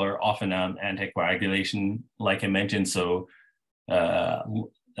these people are often on anticoagulation, like I mentioned. So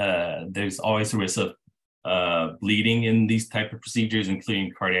there's always a risk of bleeding in these type of procedures,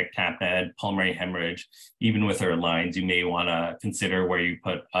 including cardiac tamponade, pulmonary hemorrhage. Even with our lines, you may want to consider where you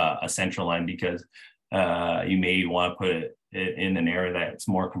put a central line, because you may want to put it in an area that's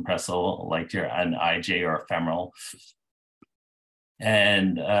more compressible, like an IJ or a femoral.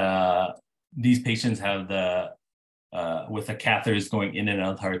 And these patients have with the catheters going in and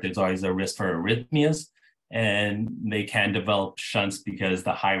out of the heart, there's always a risk for arrhythmias, and they can develop shunts because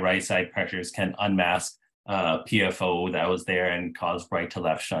the high right side pressures can unmask PFO that was there and cause right to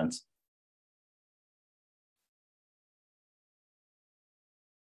left shunts.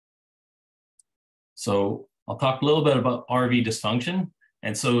 So I'll talk a little bit about RV dysfunction.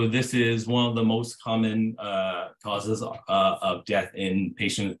 And so this is one of the most common causes of death in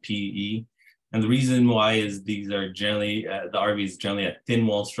patients with PE. And the reason why is these are generally, the RV is generally a thin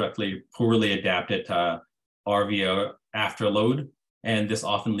wall structure, poorly adapted to RV afterload. And this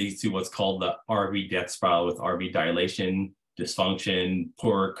often leads to what's called the RV death spiral, with RV dilation, dysfunction,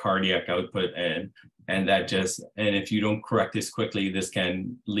 poor cardiac output, and if you don't correct this quickly, this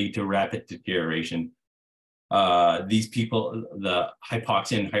can lead to rapid deterioration. These people, the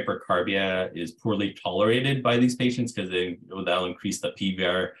hypoxia and hypercarbia is poorly tolerated by these patients because that'll increase the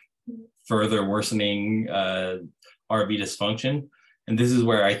PVR, further worsening RV dysfunction. And this is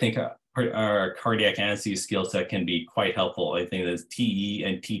where I think our cardiac anesthesia skill set can be quite helpful. I think that TE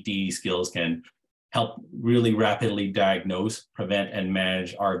and TTE skills can help really rapidly diagnose, prevent, and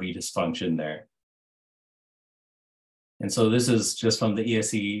manage RV dysfunction there. And so this is just from the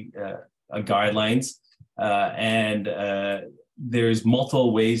ESC guidelines. There's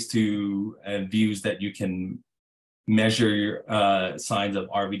multiple ways to views that you can measure signs of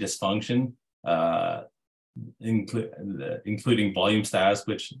RV dysfunction, including volume status,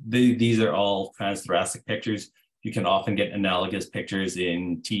 which these are all transthoracic pictures. You can often get analogous pictures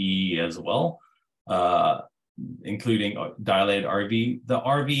in TE as well, including dilated RV. The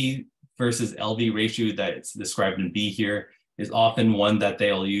RV versus LV ratio that's described in B here is often one that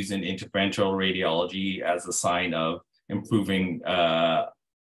they'll use in interventional radiology as a sign of improving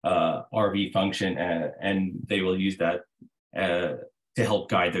RV function, and they will use that to help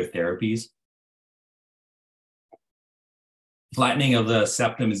guide their therapies. Flattening of the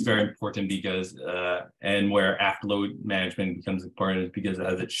septum is very important because, and where afterload management becomes important is because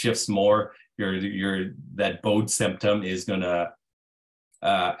as it shifts more, that bowed septum is going to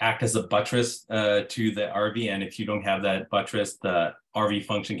act as a buttress to the RV, and if you don't have that buttress, the RV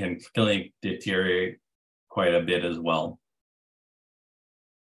function can clearly deteriorate quite a bit as well.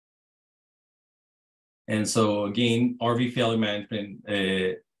 And so again, RV failure management,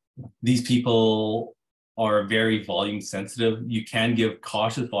 these people are very volume sensitive. You can give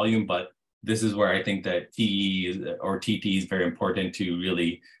cautious volume, but this is where I think that TE or TT is very important to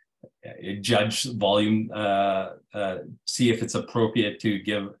really judge volume, see if it's appropriate to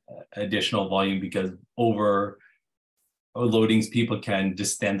give additional volume, because overloadings, people can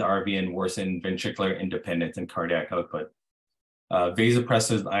distend the RV and worsen ventricular independence and cardiac output.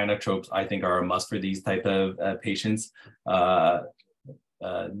 Vasopressors, inotropes, I think are a must for these type of patients. The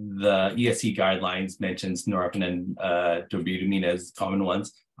ESC guidelines mentions norepinephrine and dobutamine as common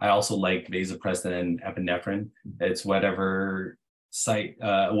ones. I also like vasopressin and epinephrine. It's whatever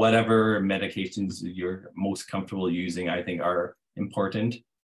medications you're most comfortable using, I think are important.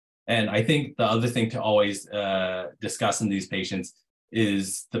 And I think the other thing to always discuss in these patients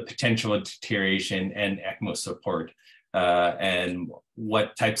is the potential deterioration and ECMO support, and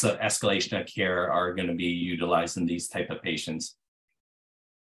what types of escalation of care are going to be utilized in these type of patients.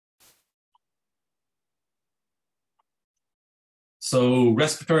 So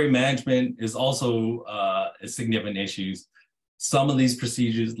respiratory management is also a significant issue. Some of these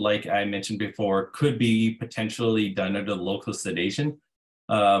procedures, like I mentioned before, could be potentially done under local sedation,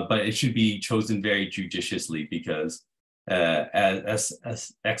 but it should be chosen very judiciously, because as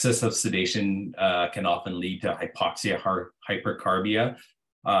excessive sedation can often lead to hypoxia, hypercarbia,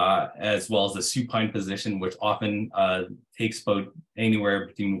 as well as the supine position, which often takes about anywhere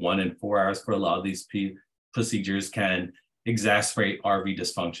between 1 and 4 hours for a lot of these procedures, can exacerbate RV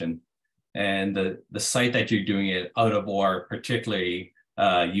dysfunction. And the site that you're doing it out of, or particularly,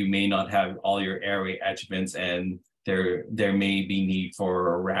 you may not have all your airway adjuvants, and there may be need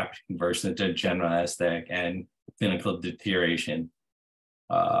for a rapid conversion to general anesthetic and clinical deterioration.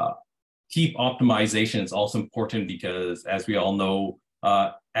 PEEP optimization is also important because, as we all know,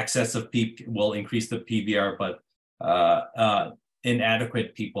 excessive PEEP will increase the PVR, but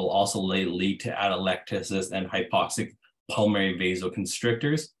inadequate PEEP will also lead to atelectasis and hypoxic pulmonary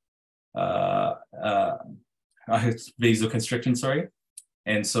vasoconstrictors. Vasoconstriction, sorry.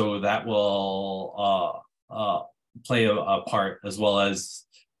 And so that will play a part, as well as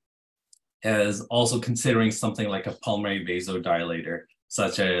also considering something like a pulmonary vasodilator,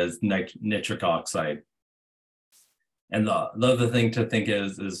 such as nitric oxide. And the other thing to think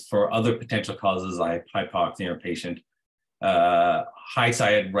is for other potential causes like hypoxia in your patient,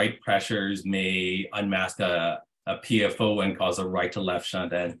 high-sided right pressures may unmask a PFO and cause a right to left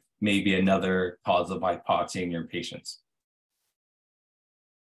shunt, and maybe another cause of hypoxia in your patients.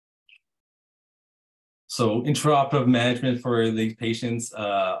 So intraoperative management for these patients,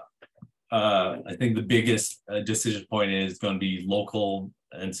 I think the biggest decision point is going to be local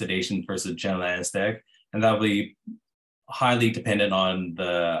and sedation versus general anesthetic, and that will be highly dependent on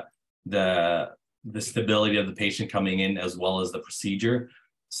the stability of the patient coming in, as well as the procedure.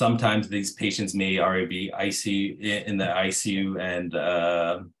 Sometimes these patients may already be in the ICU and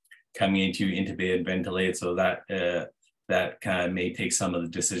coming into intubated, ventilated, so that kind of may take some of the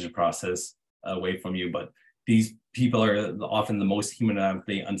decision process away from you. But these people are often the most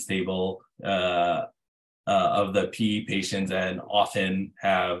hemodynamically unstable of the PE patients, and often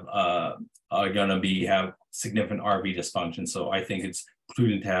are going to have significant RV dysfunction. So I think it's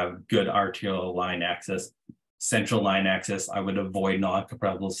prudent to have good arterial line access, central line access. I would avoid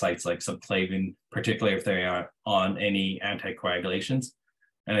non-compressible sites like subclavian, particularly if they are on any anticoagulations.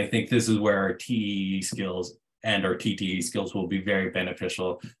 And I think this is where our TE skills and our TTE skills will be very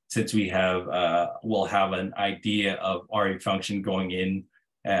beneficial, since we'll have an idea of RV function going in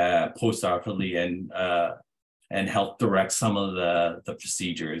post-operatively, and help direct some of the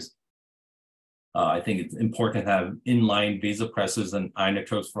procedures. I think it's important to have inline vasopressors and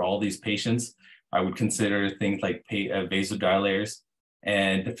inotropes for all these patients. I would consider things like vasodilators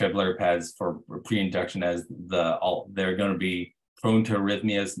and defibrillator pads for pre-induction, as they're going to be prone to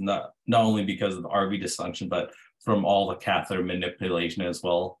arrhythmias, not only because of the RV dysfunction, but from all the catheter manipulation as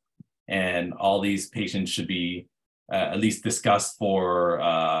well. And all these patients should be at least discussed for,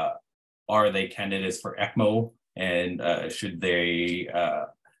 are they candidates for ECMO, and should they,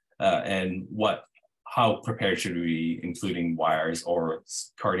 and how prepared should we be, including wires or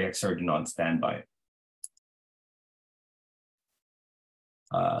cardiac surgeon on standby.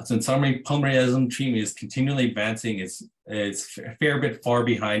 So in summary, pulmonary embolism treatment is continually advancing. It's a fair bit far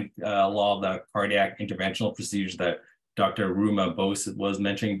behind a lot of the cardiac interventional procedures that Dr. Ruma Bose was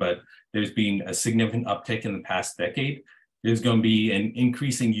mentioning, but there's been a significant uptick in the past decade. There's going to be an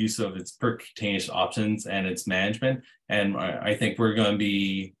increasing use of its percutaneous options and its management. And I think we're going to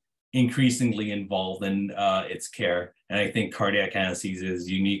be increasingly involved in its care. And I think cardiac anesthesia is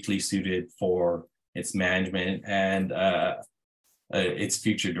uniquely suited for its management and its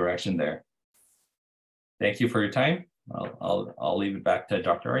future direction there. Thank you for your time. I'll leave it back to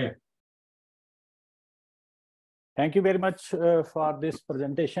Dr. Arya. Thank you very much for this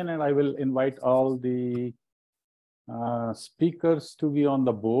presentation, and I will invite all the speakers to be on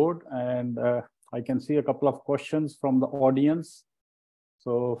the board, and I can see a couple of questions from the audience.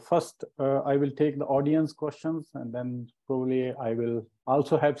 So first, I will take the audience questions, and then probably I will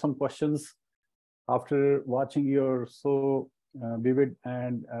also have some questions after watching your so vivid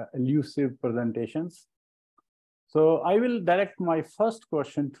and elusive presentations. So I will direct my first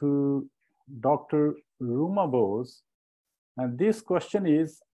question to Dr. Ruma Bose. And this question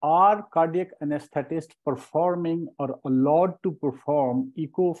is, are cardiac anesthetists performing or allowed to perform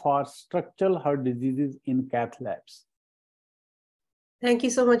echo for structural heart diseases in cath labs? Thank you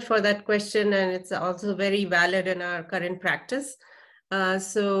so much for that question. And it's also very valid in our current practice.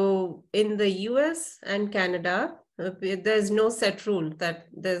 So in the US and Canada, there's no set rule that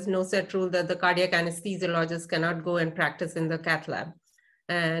the cardiac anesthesiologist cannot go and practice in the cath lab.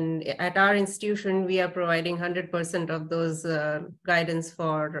 And at our institution, we are providing 100% of those guidance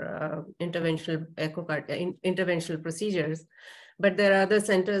for interventional procedures. But there are other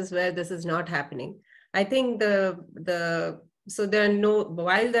centers where this is not happening. I think so there are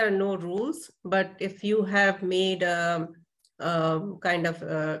while there are no rules, but if you have made a kind of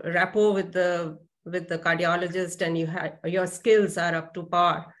rapport with the cardiologist and your skills are up to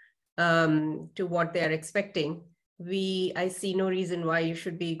par to what they are expecting, I see no reason why you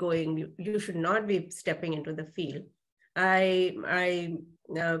should not be stepping into the field. I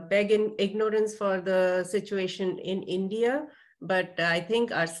beg in ignorance for the situation in India, but I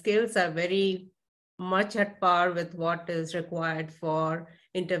think our skills are very much at par with what is required for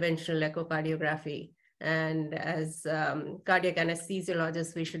interventional echocardiography. And as cardiac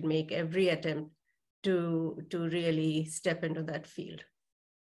anesthesiologists, we should make every attempt to really step into that field.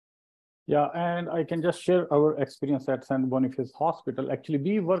 Yeah, and I can just share our experience at St. Boniface Hospital. Actually,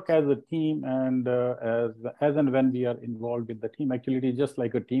 we work as a team, and as and when we are involved with the team, actually it is just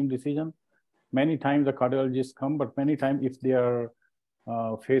like a team decision. Many times the cardiologists come, but many times if they are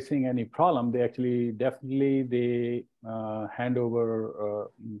facing any problem, they actually definitely hand over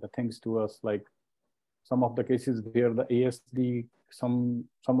the things to us. Like some of the cases where the ASD, some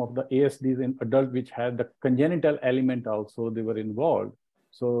of the ASDs in adult which had the congenital element also, they were involved.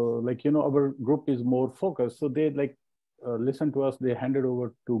 So like, our group is more focused. So they listen to us, they hand it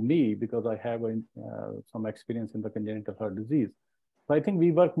over to me because I have some experience in the congenital heart disease. So I think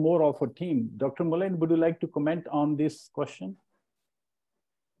we work more of a team. Dr. Mullein, would you like to comment on this question?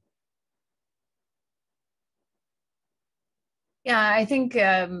 Yeah, I think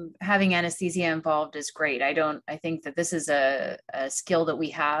having anesthesia involved is great. I think that this is a skill that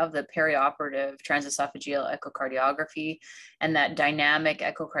we have, the perioperative transesophageal echocardiography, and that dynamic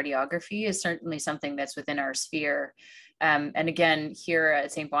echocardiography is certainly something that's within our sphere. And again, here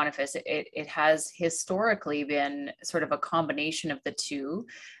at St. Boniface, it has historically been sort of a combination of the two,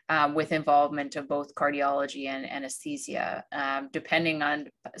 with involvement of both cardiology and anesthesia, depending on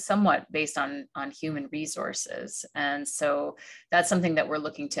somewhat based on human resources. And so that's something that we're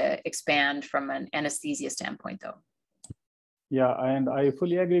looking to expand from an anesthesia standpoint, though. Yeah, and I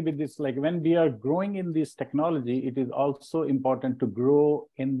fully agree with this. Like when we are growing in this technology, it is also important to grow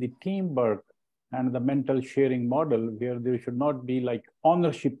in the teamwork and the mental sharing model, where there should not be like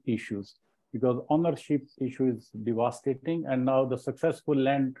ownership issues, because ownership issue is devastating. And now the successful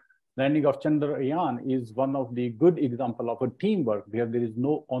landing of Chandrayaan is one of the good example of a teamwork where there is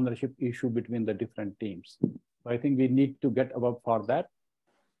no ownership issue between the different teams. So I think we need to get above for that.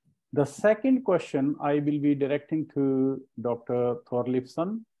 The second question I will be directing to Dr.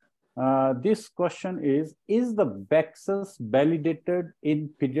 Thorleifson. This question is the VEXUS validated in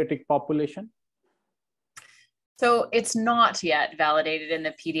pediatric population? So it's not yet validated in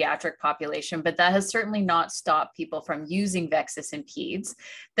the pediatric population, but that has certainly not stopped people from using VEXUS in peds.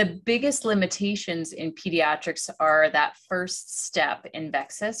 The biggest limitations in pediatrics are that first step in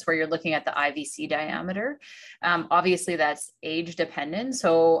VEXUS, where you're looking at the IVC diameter. Obviously, that's age dependent.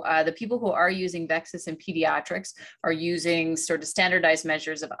 So the people who are using VEXUS in pediatrics are using sort of standardized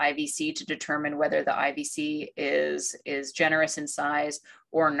measures of IVC to determine whether the IVC is generous in size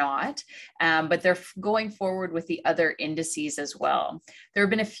or not, but they're going forward with the other indices as well. There have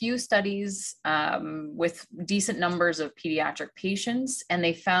been a few studies with decent numbers of pediatric patients, and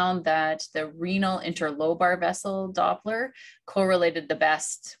they found that the renal interlobar vessel Doppler correlated the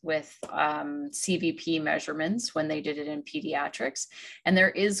best with CVP measurements when they did it in pediatrics. And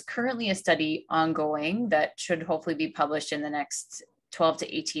there is currently a study ongoing that should hopefully be published in the next 12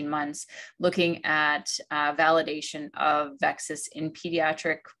 to 18 months, looking at validation of VEXUS in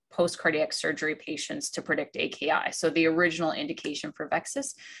pediatric post-cardiac surgery patients to predict AKI. So the original indication for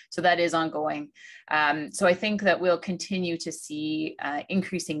VEXUS. So that is ongoing. So I think that we'll continue to see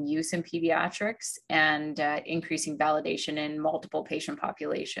increasing use in pediatrics and increasing validation in multiple patient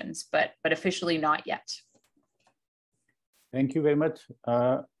populations, but officially not yet. Thank you very much.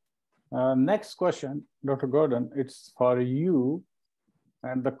 Next question, Dr. Gordon, it's for you.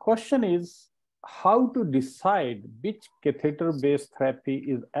 And the question is, how to decide which catheter-based therapy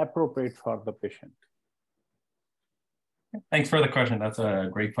is appropriate for the patient? Thanks for the question. That's a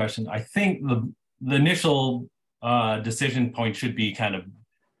great question. I think the initial decision point should be kind of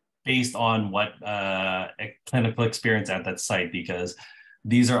based on what clinical experience at that site, because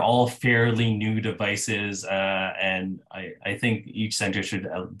these are all fairly new devices, and I think each center should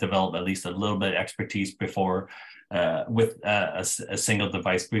develop at least a little bit of expertise before with a single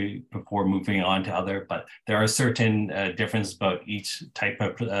device before moving on to other. But there are certain differences about each type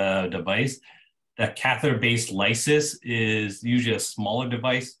of device. The catheter-based lysis is usually a smaller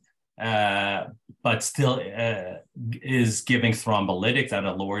device, but still is giving thrombolytics at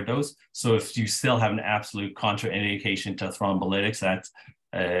a lower dose. So if you still have an absolute contraindication to thrombolytics, that's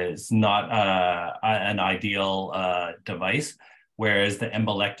is not an ideal device. Whereas the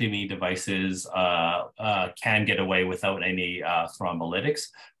embolectomy devices can get away without any thrombolytics.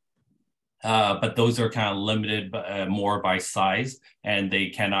 But those are kind of limited more by size, and they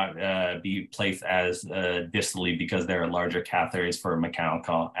cannot be placed as distally because they're larger catheters for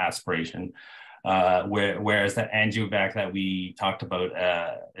mechanical aspiration. Whereas the angiovac that we talked about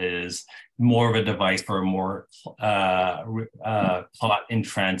is more of a device for more clot in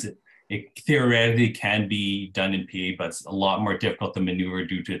transit. It theoretically can be done in PA, but it's a lot more difficult to maneuver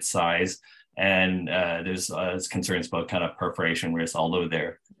due to its size. And there's concerns about kind of perforation risk, although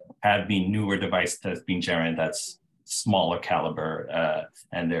there have been newer devices that's been generated that's smaller caliber,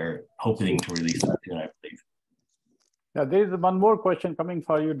 and they're hoping to release that soon, I believe. Yeah, there is one more question coming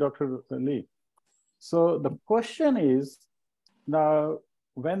for you, Dr. Lee. So the question is, now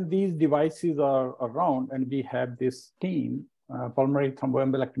when these devices are around and we have this team, pulmonary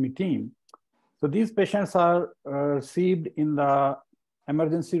thrombo-embolectomy team, so these patients are received in the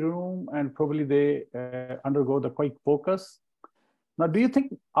emergency room and probably they undergo the quick focus. Now, do you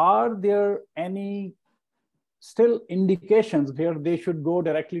think, are there any still indications where they should go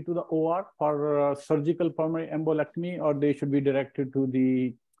directly to the OR for surgical pulmonary embolectomy, or they should be directed to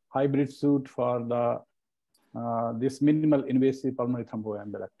the hybrid suite for the this minimal invasive pulmonary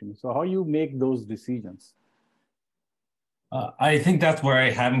thromboembolectomy? So how you make those decisions? I think that's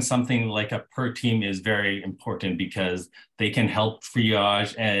where having something like a per team is very important, because they can help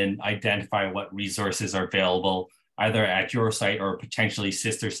triage and identify what resources are available either at your site or potentially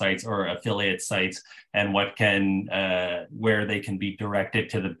sister sites or affiliate sites, and what can where they can be directed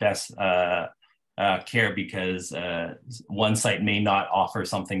to the best care, because one site may not offer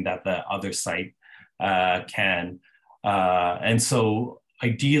something that the other site can. And so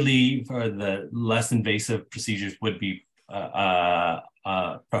ideally for the less invasive procedures would be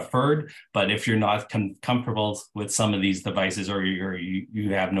preferred, but if you're not comfortable with some of these devices, or you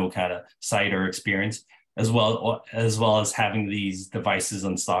have no kind of sight or experience, as well as having these devices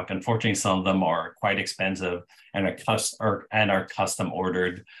in stock, unfortunately some of them are quite expensive and are custom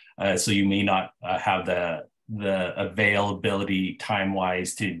ordered, so you may not have the availability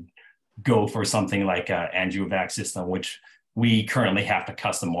time-wise to go for something like an angiovac system, which we currently have to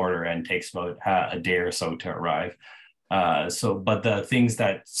custom order and takes about a day or so to arrive. But the things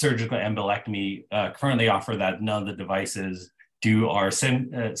that surgical embolectomy currently offer that none of the devices do are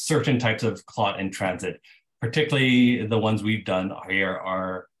certain types of clot in transit. Particularly the ones we've done here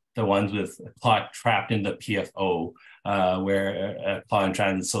are the ones with clot trapped in the PFO, where clot in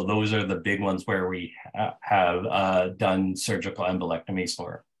transit. So those are the big ones where we have done surgical embolectomies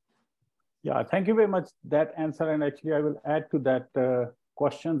for. Yeah, thank you very much that answer. And actually I will add to that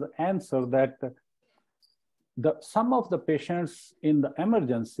question's answer that some of the patients in the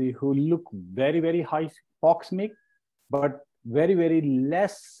emergency who look very, very high hypoxemic, but very, very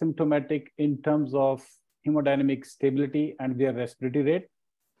less symptomatic in terms of hemodynamic stability and their respiratory rate.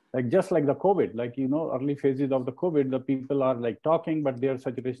 Like just like the COVID, like, you know, early phases of the COVID, the people are like talking, but their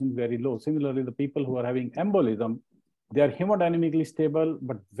saturation is very low. Similarly, the people who are having embolism, they are hemodynamically stable,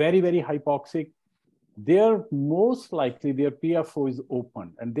 but very, very hypoxic. They're most likely their PFO is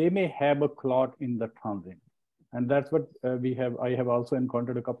open and they may have a clot in the transit. And that's what I have also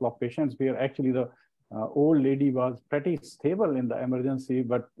encountered a couple of patients where actually the old lady was pretty stable in the emergency,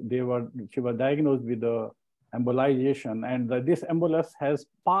 but she was diagnosed with the embolization, and this embolus has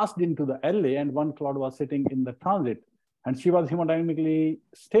passed into the LA and one clot was sitting in the transit. And she was hemodynamically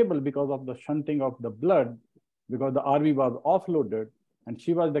stable because of the shunting of the blood, because the RV was offloaded. And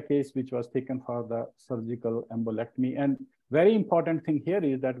she was the case which was taken for the surgical embolectomy. And very important thing here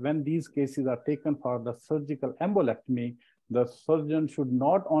is that when these cases are taken for the surgical embolectomy, the surgeon should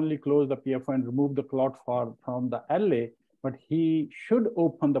not only close the PFO and remove the clot from the LA, but he should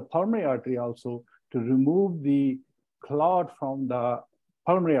open the pulmonary artery also to remove the clot from the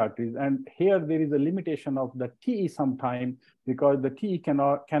pulmonary arteries. And here there is a limitation of the TE sometime, because the TE can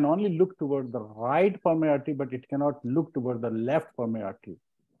only look toward the right pulmonary artery, but it cannot look toward the left pulmonary artery.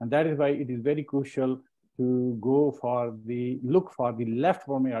 And that is why it is very crucial to look for the left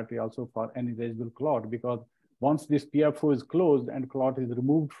pulmonary artery also for any residual clot, because once this PFO is closed and clot is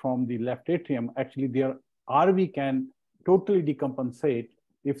removed from the left atrium, actually their RV can totally decompensate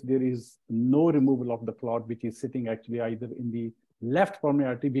if there is no removal of the clot, which is sitting actually either in the left pulmonary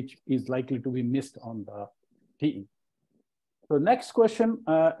artery, which is likely to be missed on the TE. So next question,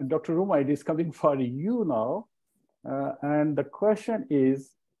 Dr. Ruma, it is coming for you now. And the question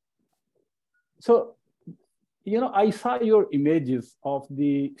is, so, you know, I saw your images of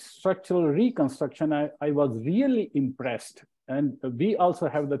the structural reconstruction. I was really impressed. And we also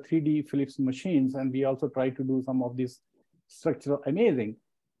have the 3D Philips machines, and we also try to do some of this structural imaging.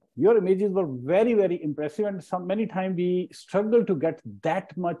 Your images were very, very impressive, and many times we struggle to get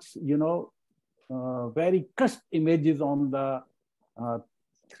that much, you know, very crisp images on the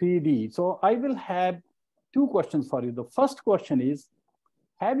 3D. So I will have two questions for you. The first question is,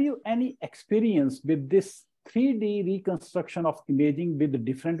 have you any experience with this 3D reconstruction of imaging with the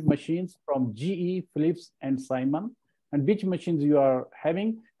different machines from GE, Philips, and Simon, and which machines you are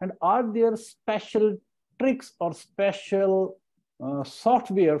having? And are there special tricks or special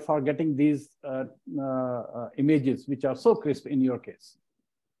software for getting these images, which are so crisp in your case?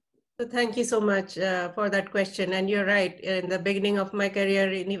 So thank you so much for that question. And you're right, in the beginning of my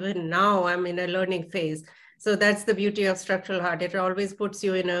career, and even now, I'm in a learning phase. So that's the beauty of structural heart. It always puts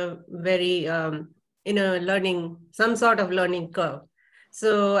you in a very, some sort of learning curve.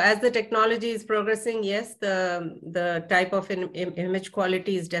 So as the technology is progressing, yes, the type of image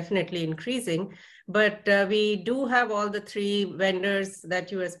quality is definitely increasing, but we do have all the three vendors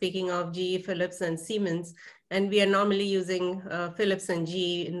that you were speaking of, GE, Philips, and Siemens, and we are normally using Philips and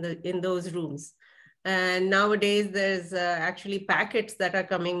GE in those rooms. And nowadays there's actually packets that are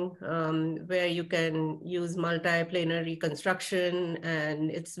coming where you can use multi-planar reconstruction, and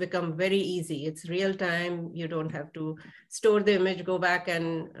it's become very easy. It's real time. You don't have to store the image, go back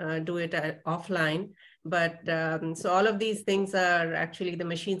and do it offline. But so all of these things are actually, the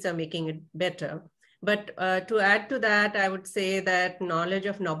machines are making it better. But to add to that, I would say that knowledge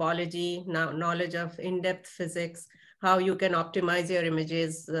of knobology, knowledge of in-depth physics, how you can optimize your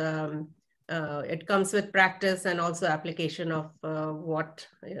images, it comes with practice and also application of what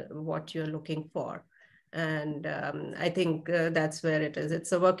you're looking for. And I think that's where it is.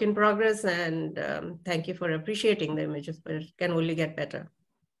 It's a work in progress, and thank you for appreciating the images, but it can only get better.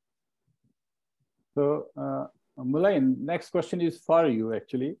 So Mullein, next question is for you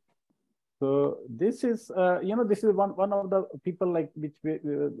actually. So this is, this is one of the people like which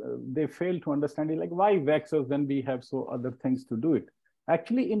they fail to understand, like why VEXUS when we have so other things to do it.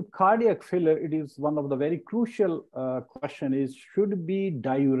 Actually, in cardiac failure, it is one of the very crucial question is, should we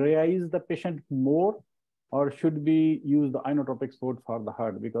diurese the patient more, or should we use the inotropic support for the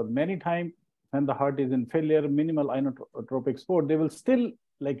heart? Because many times when the heart is in failure, minimal inotropic support, they will still,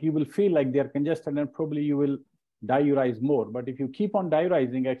 like you will feel like they are congested, and probably you will diurese more. But if you keep on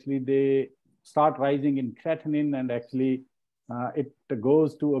diuresing, actually they start rising in creatinine, and actually it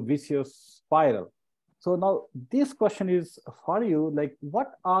goes to a vicious spiral. So now this question is for you, like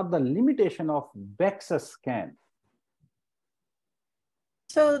what are the limitations of VEXUS scan?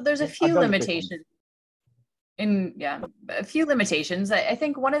 So there's a few limitations. A few limitations. I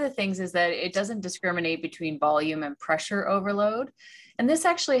think one of the things is that it doesn't discriminate between volume and pressure overload. And this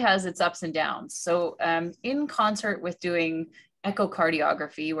actually has its ups and downs. So in concert with doing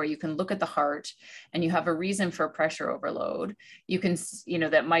echocardiography, where you can look at the heart and you have a reason for pressure overload, you can,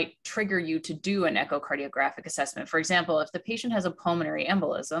 that might trigger you to do an echocardiographic assessment. For example, if the patient has a pulmonary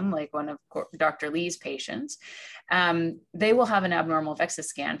embolism, like one of Dr. Lee's patients, they will have an abnormal VEXUS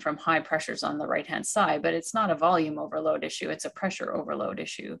scan from high pressures on the right-hand side, but it's not a volume overload issue, it's a pressure overload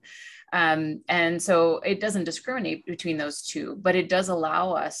issue. And so it doesn't discriminate between those two, but it does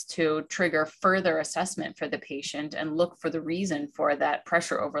allow us to trigger further assessment for the patient and look for the reason for that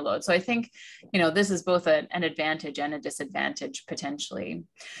pressure overload. So I think, this is both an advantage and a disadvantage potentially.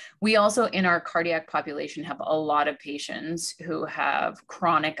 We also, in our cardiac population, have a lot of patients who have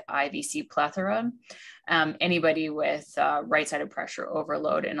chronic IVC plethora. Anybody with right-sided pressure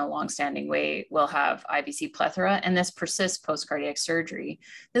overload in a long-standing way will have IVC plethora, and this persists post-cardiac surgery.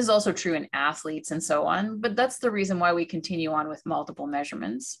 This is also true in athletes and so on, but that's the reason why we continue on with multiple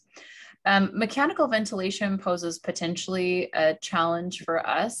measurements. Mechanical ventilation poses potentially a challenge for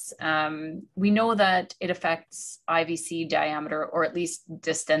us. We know that it affects IVC diameter, or at least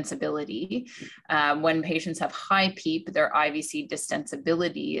distensibility. When patients have high PEEP, their IVC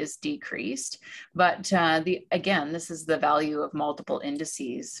distensibility is decreased. But again, this is the value of multiple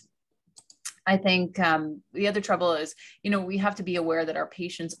indices. I think the other trouble is, we have to be aware that our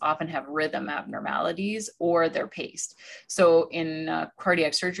patients often have rhythm abnormalities or they're paced. So in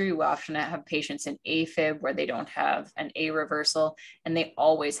cardiac surgery, we often have patients in AFib where they don't have an A reversal, and they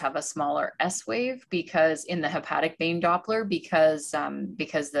always have a smaller S wave because in the hepatic vein Doppler, because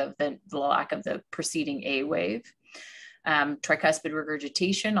of the lack of the preceding A wave. Tricuspid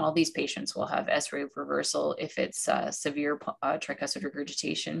regurgitation, all these patients will have S-wave reversal if it's severe tricuspid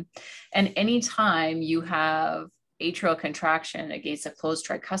regurgitation. And anytime you have atrial contraction against a closed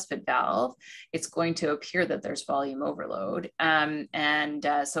tricuspid valve, it's going to appear that there's volume overload.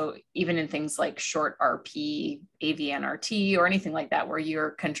 So even in things like short RP, AVNRT, or anything like that, where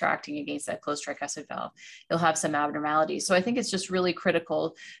you're contracting against that closed tricuspid valve, you'll have some abnormalities. So I think it's just really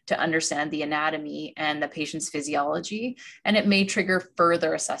critical to understand the anatomy and the patient's physiology, and it may trigger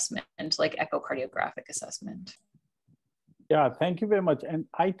further assessment, like echocardiographic assessment. Yeah, thank you very much. And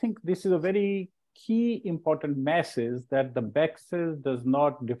I think this is a very key important message, that the VEXUS does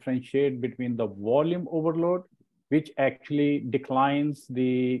not differentiate between the volume overload, which actually declines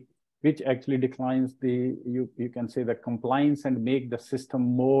the, you can say the compliance and make the system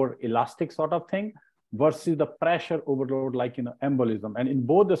more elastic sort of thing, versus the pressure overload like embolism. And in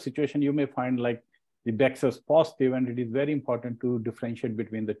both the situation, you may find like the VEXUS positive, and it is very important to differentiate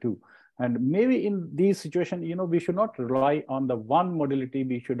between the two. And maybe in these situations, we should not rely on the one modality.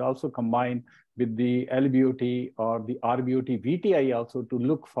 We should also combine with the LBOT or the RBOT VTI also to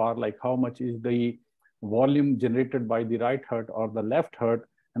look for like how much is the volume generated by the right heart or the left heart,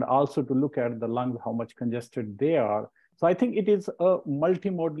 and also to look at the lungs, how much congested they are. So I think it is a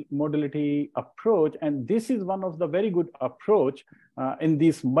multi-modality approach, and this is one of the very good approach in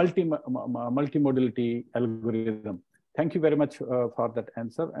this multi-modality algorithm. Thank you very much for that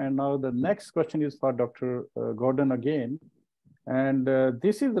answer. And now the next question is for Dr. Gordon again. And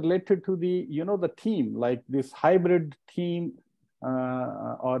this is related to the, the team, like this hybrid team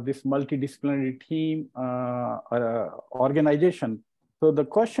or this multidisciplinary team organization. So the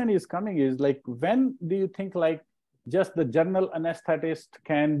question is coming is like, when do you think like just the general anesthetist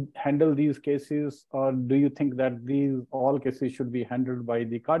can handle these cases, or do you think that these all cases should be handled by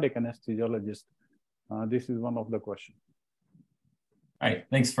the cardiac anesthesiologist? This is one of the questions. All right,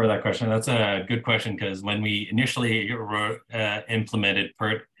 thanks for that question. That's a good question, because when we initially implemented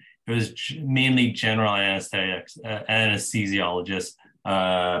PERT, it was mainly general anesthesiologists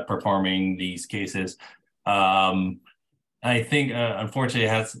performing these cases. I think, unfortunately, it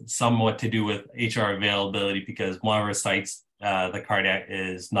has somewhat to do with HR availability, because one of our sites, the cardiac,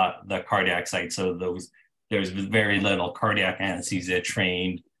 is not the cardiac site. So there's very little cardiac anesthesia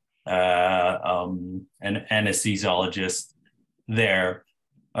trained an anesthesiologist there.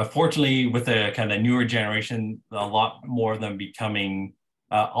 Fortunately, with the kind of newer generation, a lot more of them becoming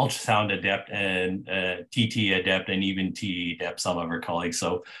ultrasound adept and TT adept, and even TE adept, some of our colleagues.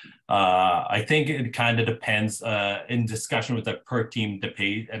 So I think it kind of depends in discussion with the PERT team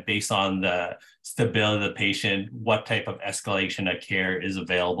based on the stability of the patient, what type of escalation of care is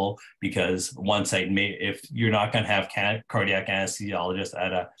available, because one site may, if you're not going to have cardiac anesthesiologist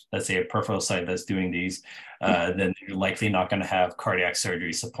at a, let's say a peripheral site that's doing these, then you're likely not going to have cardiac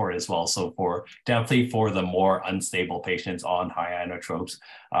surgery support as well. So definitely for the more unstable patients on high inotropes,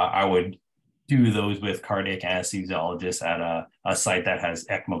 I would do those with cardiac anesthesiologists at a site that has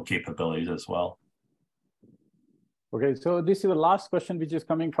ECMO capabilities as well. Okay, so this is the last question, which is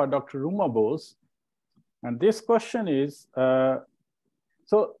coming for Dr. Ruma Bose. And this question is,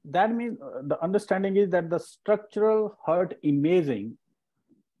 so that means the understanding is that the structural heart imaging,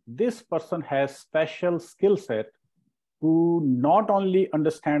 this person has special skill set to not only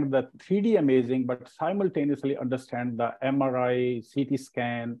understand the 3D imaging, but simultaneously understand the MRI, CT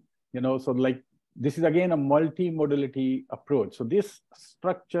scan, you know, so like this is again a multi-modality approach. So this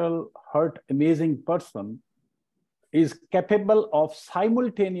structural heart imaging person is capable of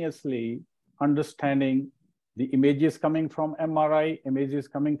simultaneously understanding the images coming from MRI, images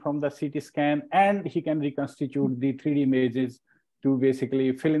coming from the CT scan, and he can reconstitute the 3D images to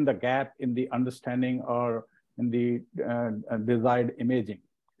basically fill in the gap in the understanding or in the desired imaging.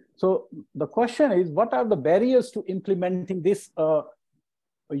 So the question is, what are the barriers to implementing this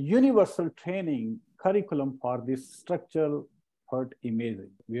universal training curriculum for this structural heart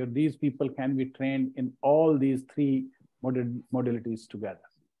imaging, where these people can be trained in all these three modalities together?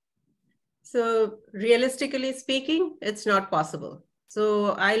 So realistically speaking, it's not possible.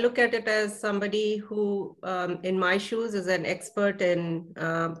 So I look at it as somebody who, in my shoes, is an expert in,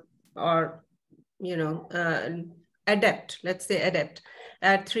 or, you know, adept, let's say adept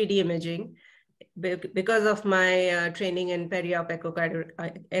at 3D imaging because of my training in periop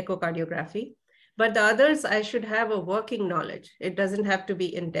echocardiography. But the others, I should have a working knowledge. It doesn't have to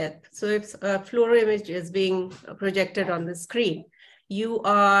be in depth. So if a fluoro image is being projected on the screen, you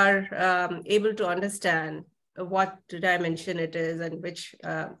are able to understand what dimension it is and which,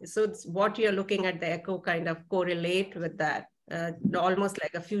 so it's what you're looking at the echo kind of correlate with that, almost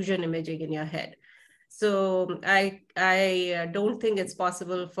like a fusion imaging in your head. So I don't think it's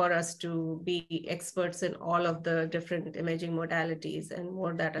possible for us to be experts in all of the different imaging modalities and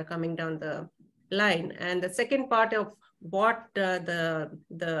more that are coming down the line. And the second part of what the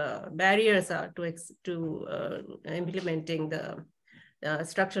barriers are to implementing the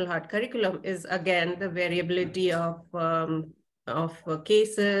structural heart curriculum is, again, the variability of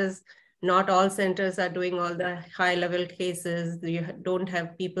cases. Not all centers are doing all the high level cases. You don't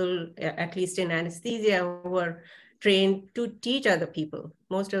have people, at least in anesthesia, who are trained to teach other people.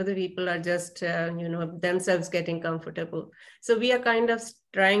 Most of the people are just, you know, themselves getting comfortable. So we are kind of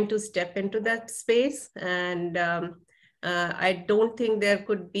trying to step into that space. And I don't think there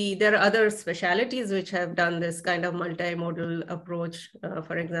are other specialties which have done this kind of multimodal approach.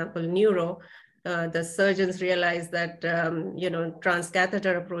 For example, neuro, the surgeons realized that, you know,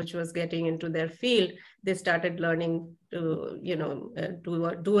 transcatheter approach was getting into their field. They started learning to, you know, do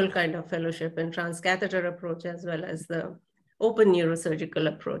a dual kind of fellowship in transcatheter approach as well as the open neurosurgical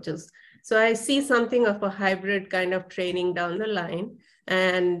approaches. So I see something of a hybrid kind of training down the line.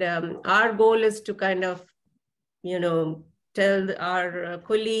 And our goal is to kind of, you know, tell our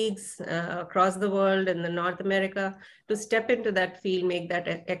colleagues across the world and in North America to step into that field, make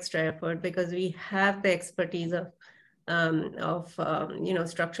that extra effort, because we have the expertise of you know,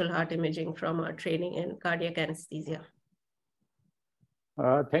 structural heart imaging from our training in cardiac anesthesia.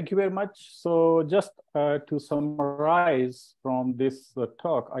 Thank you very much. So just to summarize from this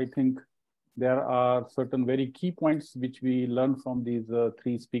talk, I think there are certain very key points which we learned from these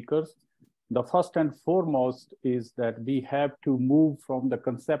three speakers. The first and foremost is that we have to move from the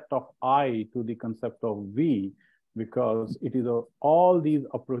concept of I to the concept of we, because it is all these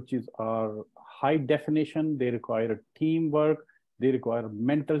approaches are high definition. They require teamwork, they require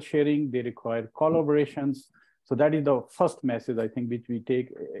mental sharing, they require collaborations. So that is the first message, I think, which we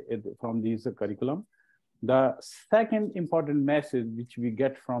take from this curriculum. The second important message which we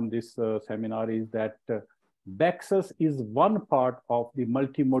get from this seminar is that VEXUS is one part of the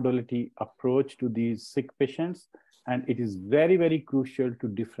multimodality approach to these sick patients, and it is very, very crucial to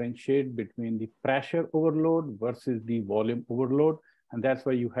differentiate between the pressure overload versus the volume overload, and that's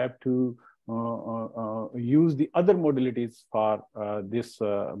why you have to use the other modalities for this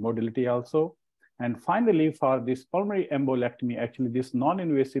modality also. And finally, for this pulmonary embolectomy, actually this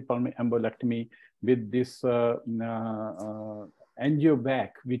non-invasive pulmonary embolectomy with this angiovac,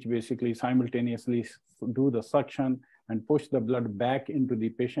 which basically simultaneously do the suction and push the blood back into the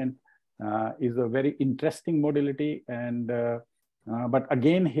patient, is a very interesting modality. And but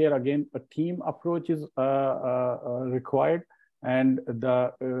again, here again, a team approach is required. And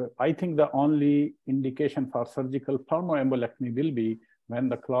I think the only indication for surgical pulmonary embolectomy will be when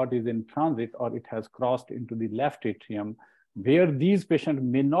the clot is in transit or it has crossed into the left atrium, where these patients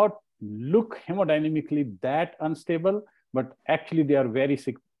may not look hemodynamically that unstable, but actually they are very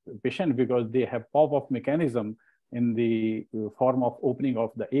sick patients because they have pop-off mechanism in the form of opening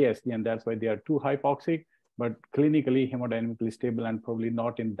of the ASD, and that's why they are too hypoxic. but clinically hemodynamically stable and probably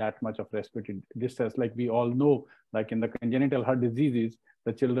not in that much of respiratory distress. Like we all know, like in the congenital heart diseases,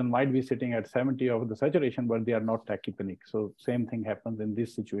 the children might be sitting at 70 of the saturation, but they are not tachypneic. So same thing happens in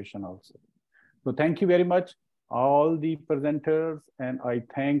this situation also. So thank you very much, all the presenters, and I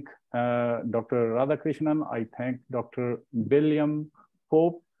thank Dr. Radhakrishnan, I thank Dr. William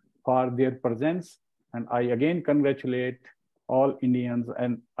Pope for their presence, and I again congratulate all Indians,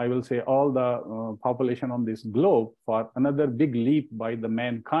 and I will say all the population on this globe for another big leap by the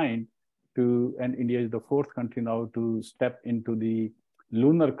mankind to, and India is the 4th country now to step into the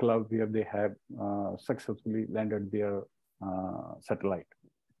lunar club where they have successfully landed their satellite.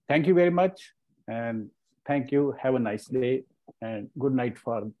 Thank you very much, and thank you. Have a nice day, and good night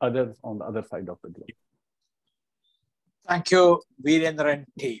for others on the other side of the globe. Thank you, Virendra and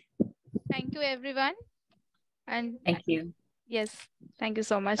team. Thank you, everyone. And Thank you. yes, thank you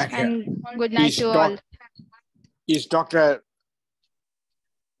so much. Thank you. And good night to all. Is Dr.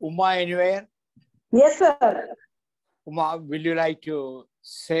 Uma anywhere? Yes, sir. Uma, will you like to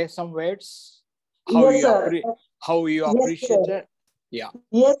say some words? Yes, sir. How you Yes, appreciate sir. it? Yeah.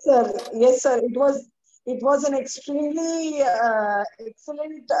 Yes, sir. Yes, sir. It was an extremely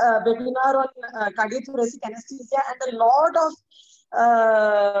excellent webinar on cardiothoracic anesthesia, and a lot of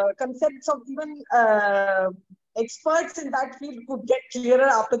concepts of even experts in that field could get clearer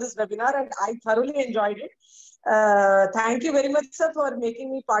after this webinar, and I thoroughly enjoyed it. Thank you very much, sir, for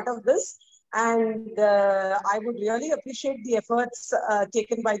making me part of this. And I would really appreciate the efforts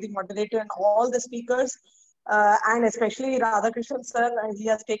taken by the moderator and all the speakers, and especially Radhakrishnan sir. He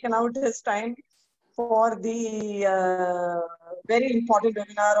has taken out his time for the very important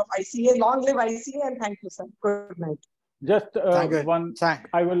webinar of ICA. Long live ICA, and thank you, sir. Good night. Just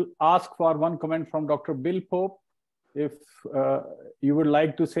I will ask for one comment from Dr. Bill Pope. If you would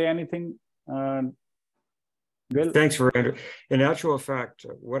like to say anything, Bill. Thanks, Virendra. In actual fact,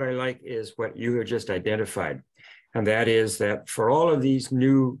 what I like is what you have just identified. And that is that for all of these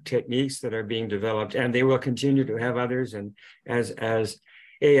new techniques that are being developed, and they will continue to have others, and as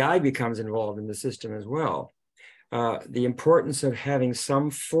AI becomes involved in the system as well, the importance of having some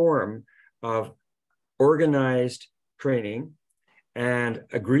form of organized training and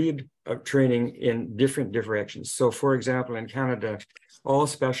agreed training in different directions. So for example, in Canada, all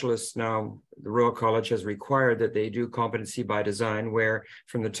specialists now, the Royal College has required that they do competency by design, where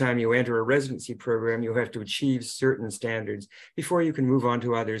from the time you enter a residency program, you have to achieve certain standards before you can move on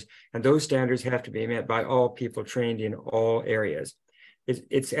to others. And those standards have to be met by all people trained in all areas.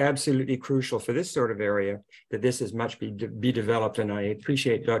 It's absolutely crucial for this sort of area that this is much be developed. And I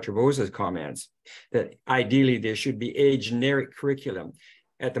appreciate Dr. Bose's comments that ideally there should be a generic curriculum.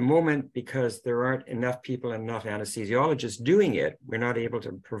 At the moment, because there aren't enough people and enough anesthesiologists doing it, we're not able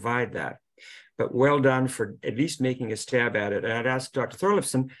to provide that. But well done for at least making a stab at it. And I'd ask Dr.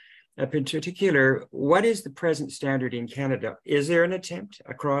 Thorleifson, in particular, what is the present standard in Canada? Is there an attempt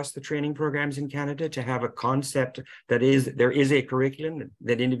across the training programs in Canada to have a concept that there is a curriculum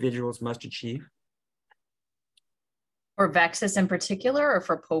that individuals must achieve? For VEXUS in particular, or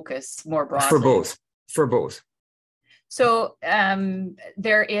for POCUS more broadly? For both. For both. So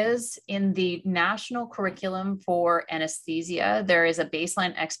there is in the national curriculum for anesthesia, there is a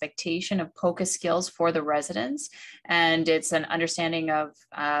baseline expectation of POCUS skills for the residents. And it's an understanding of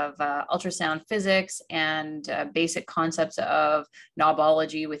ultrasound physics and basic concepts of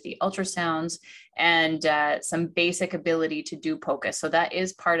knobology with the ultrasounds, and some basic ability to do POCUS. So that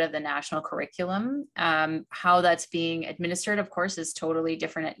is part of the national curriculum. How that's being administered, of course, is totally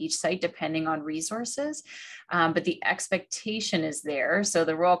different at each site depending on resources. But the expectation is there. So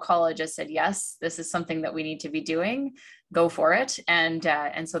the Royal College has said, yes, this is something that we need to be doing. Go for it. And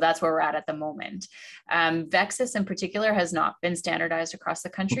so that's where we're at the moment. VEXUS in particular has not been standardized across the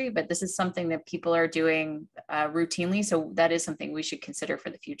country, but this is something that people are doing routinely. So that is something we should consider for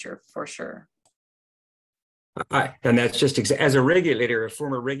the future, for sure. And that's just as a regulator, a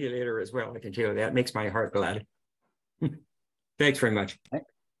former regulator as well, I can tell you that makes my heart glad. Thanks very much.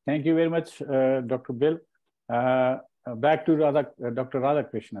 Thank you very much, Dr. Bill. Back to Dr.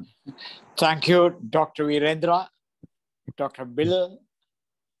 Radhakrishnan. Thank you, Dr. Virendra, Dr. Bill,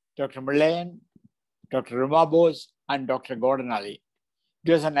 Dr. Mullein, Dr. Ruma Bose, and Dr. Gordon Ali.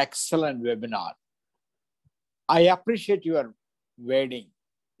 It was an excellent webinar. I appreciate your wording.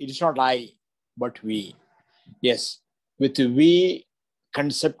 It is not I, but we. Yes, with we,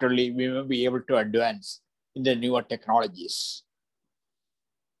 conceptually, we will be able to advance in the newer technologies.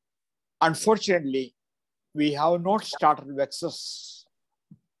 Unfortunately, we have not started VEXUS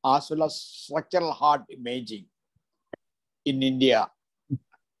as well as structural heart imaging in India.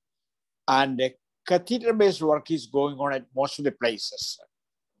 And catheter-based work is going on at most of the places.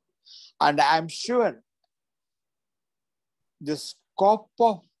 And I'm sure the scope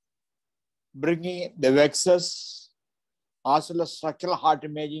of bringing the VEXUS as well as structural heart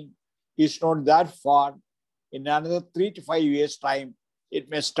imaging is not that far. In another 3 to 5 years' time, it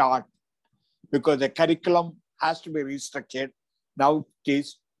may start because the curriculum has to be restructured. Now it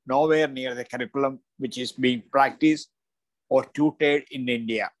is nowhere near the curriculum which is being practiced or tutored in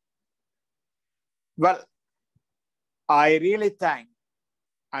India. Well, I really thank,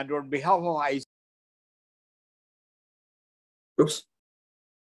 and on behalf of ICA. Oops.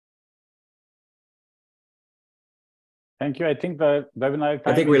 Thank you. I think the webinar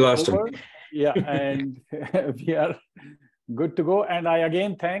time I think we is lost over. him. Yeah, and we are good to go. And I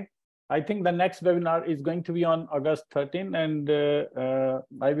again thank, I think the next webinar is going to be on August 13, and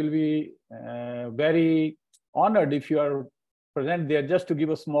I will be very honored if you are present there, just to give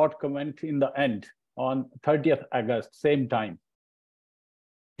a smart comment in the end on 30th August, same time.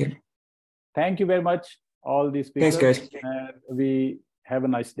 Yeah. Thank you very much, all these speakers. Thanks, guys. And we have a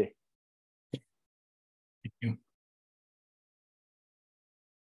nice day.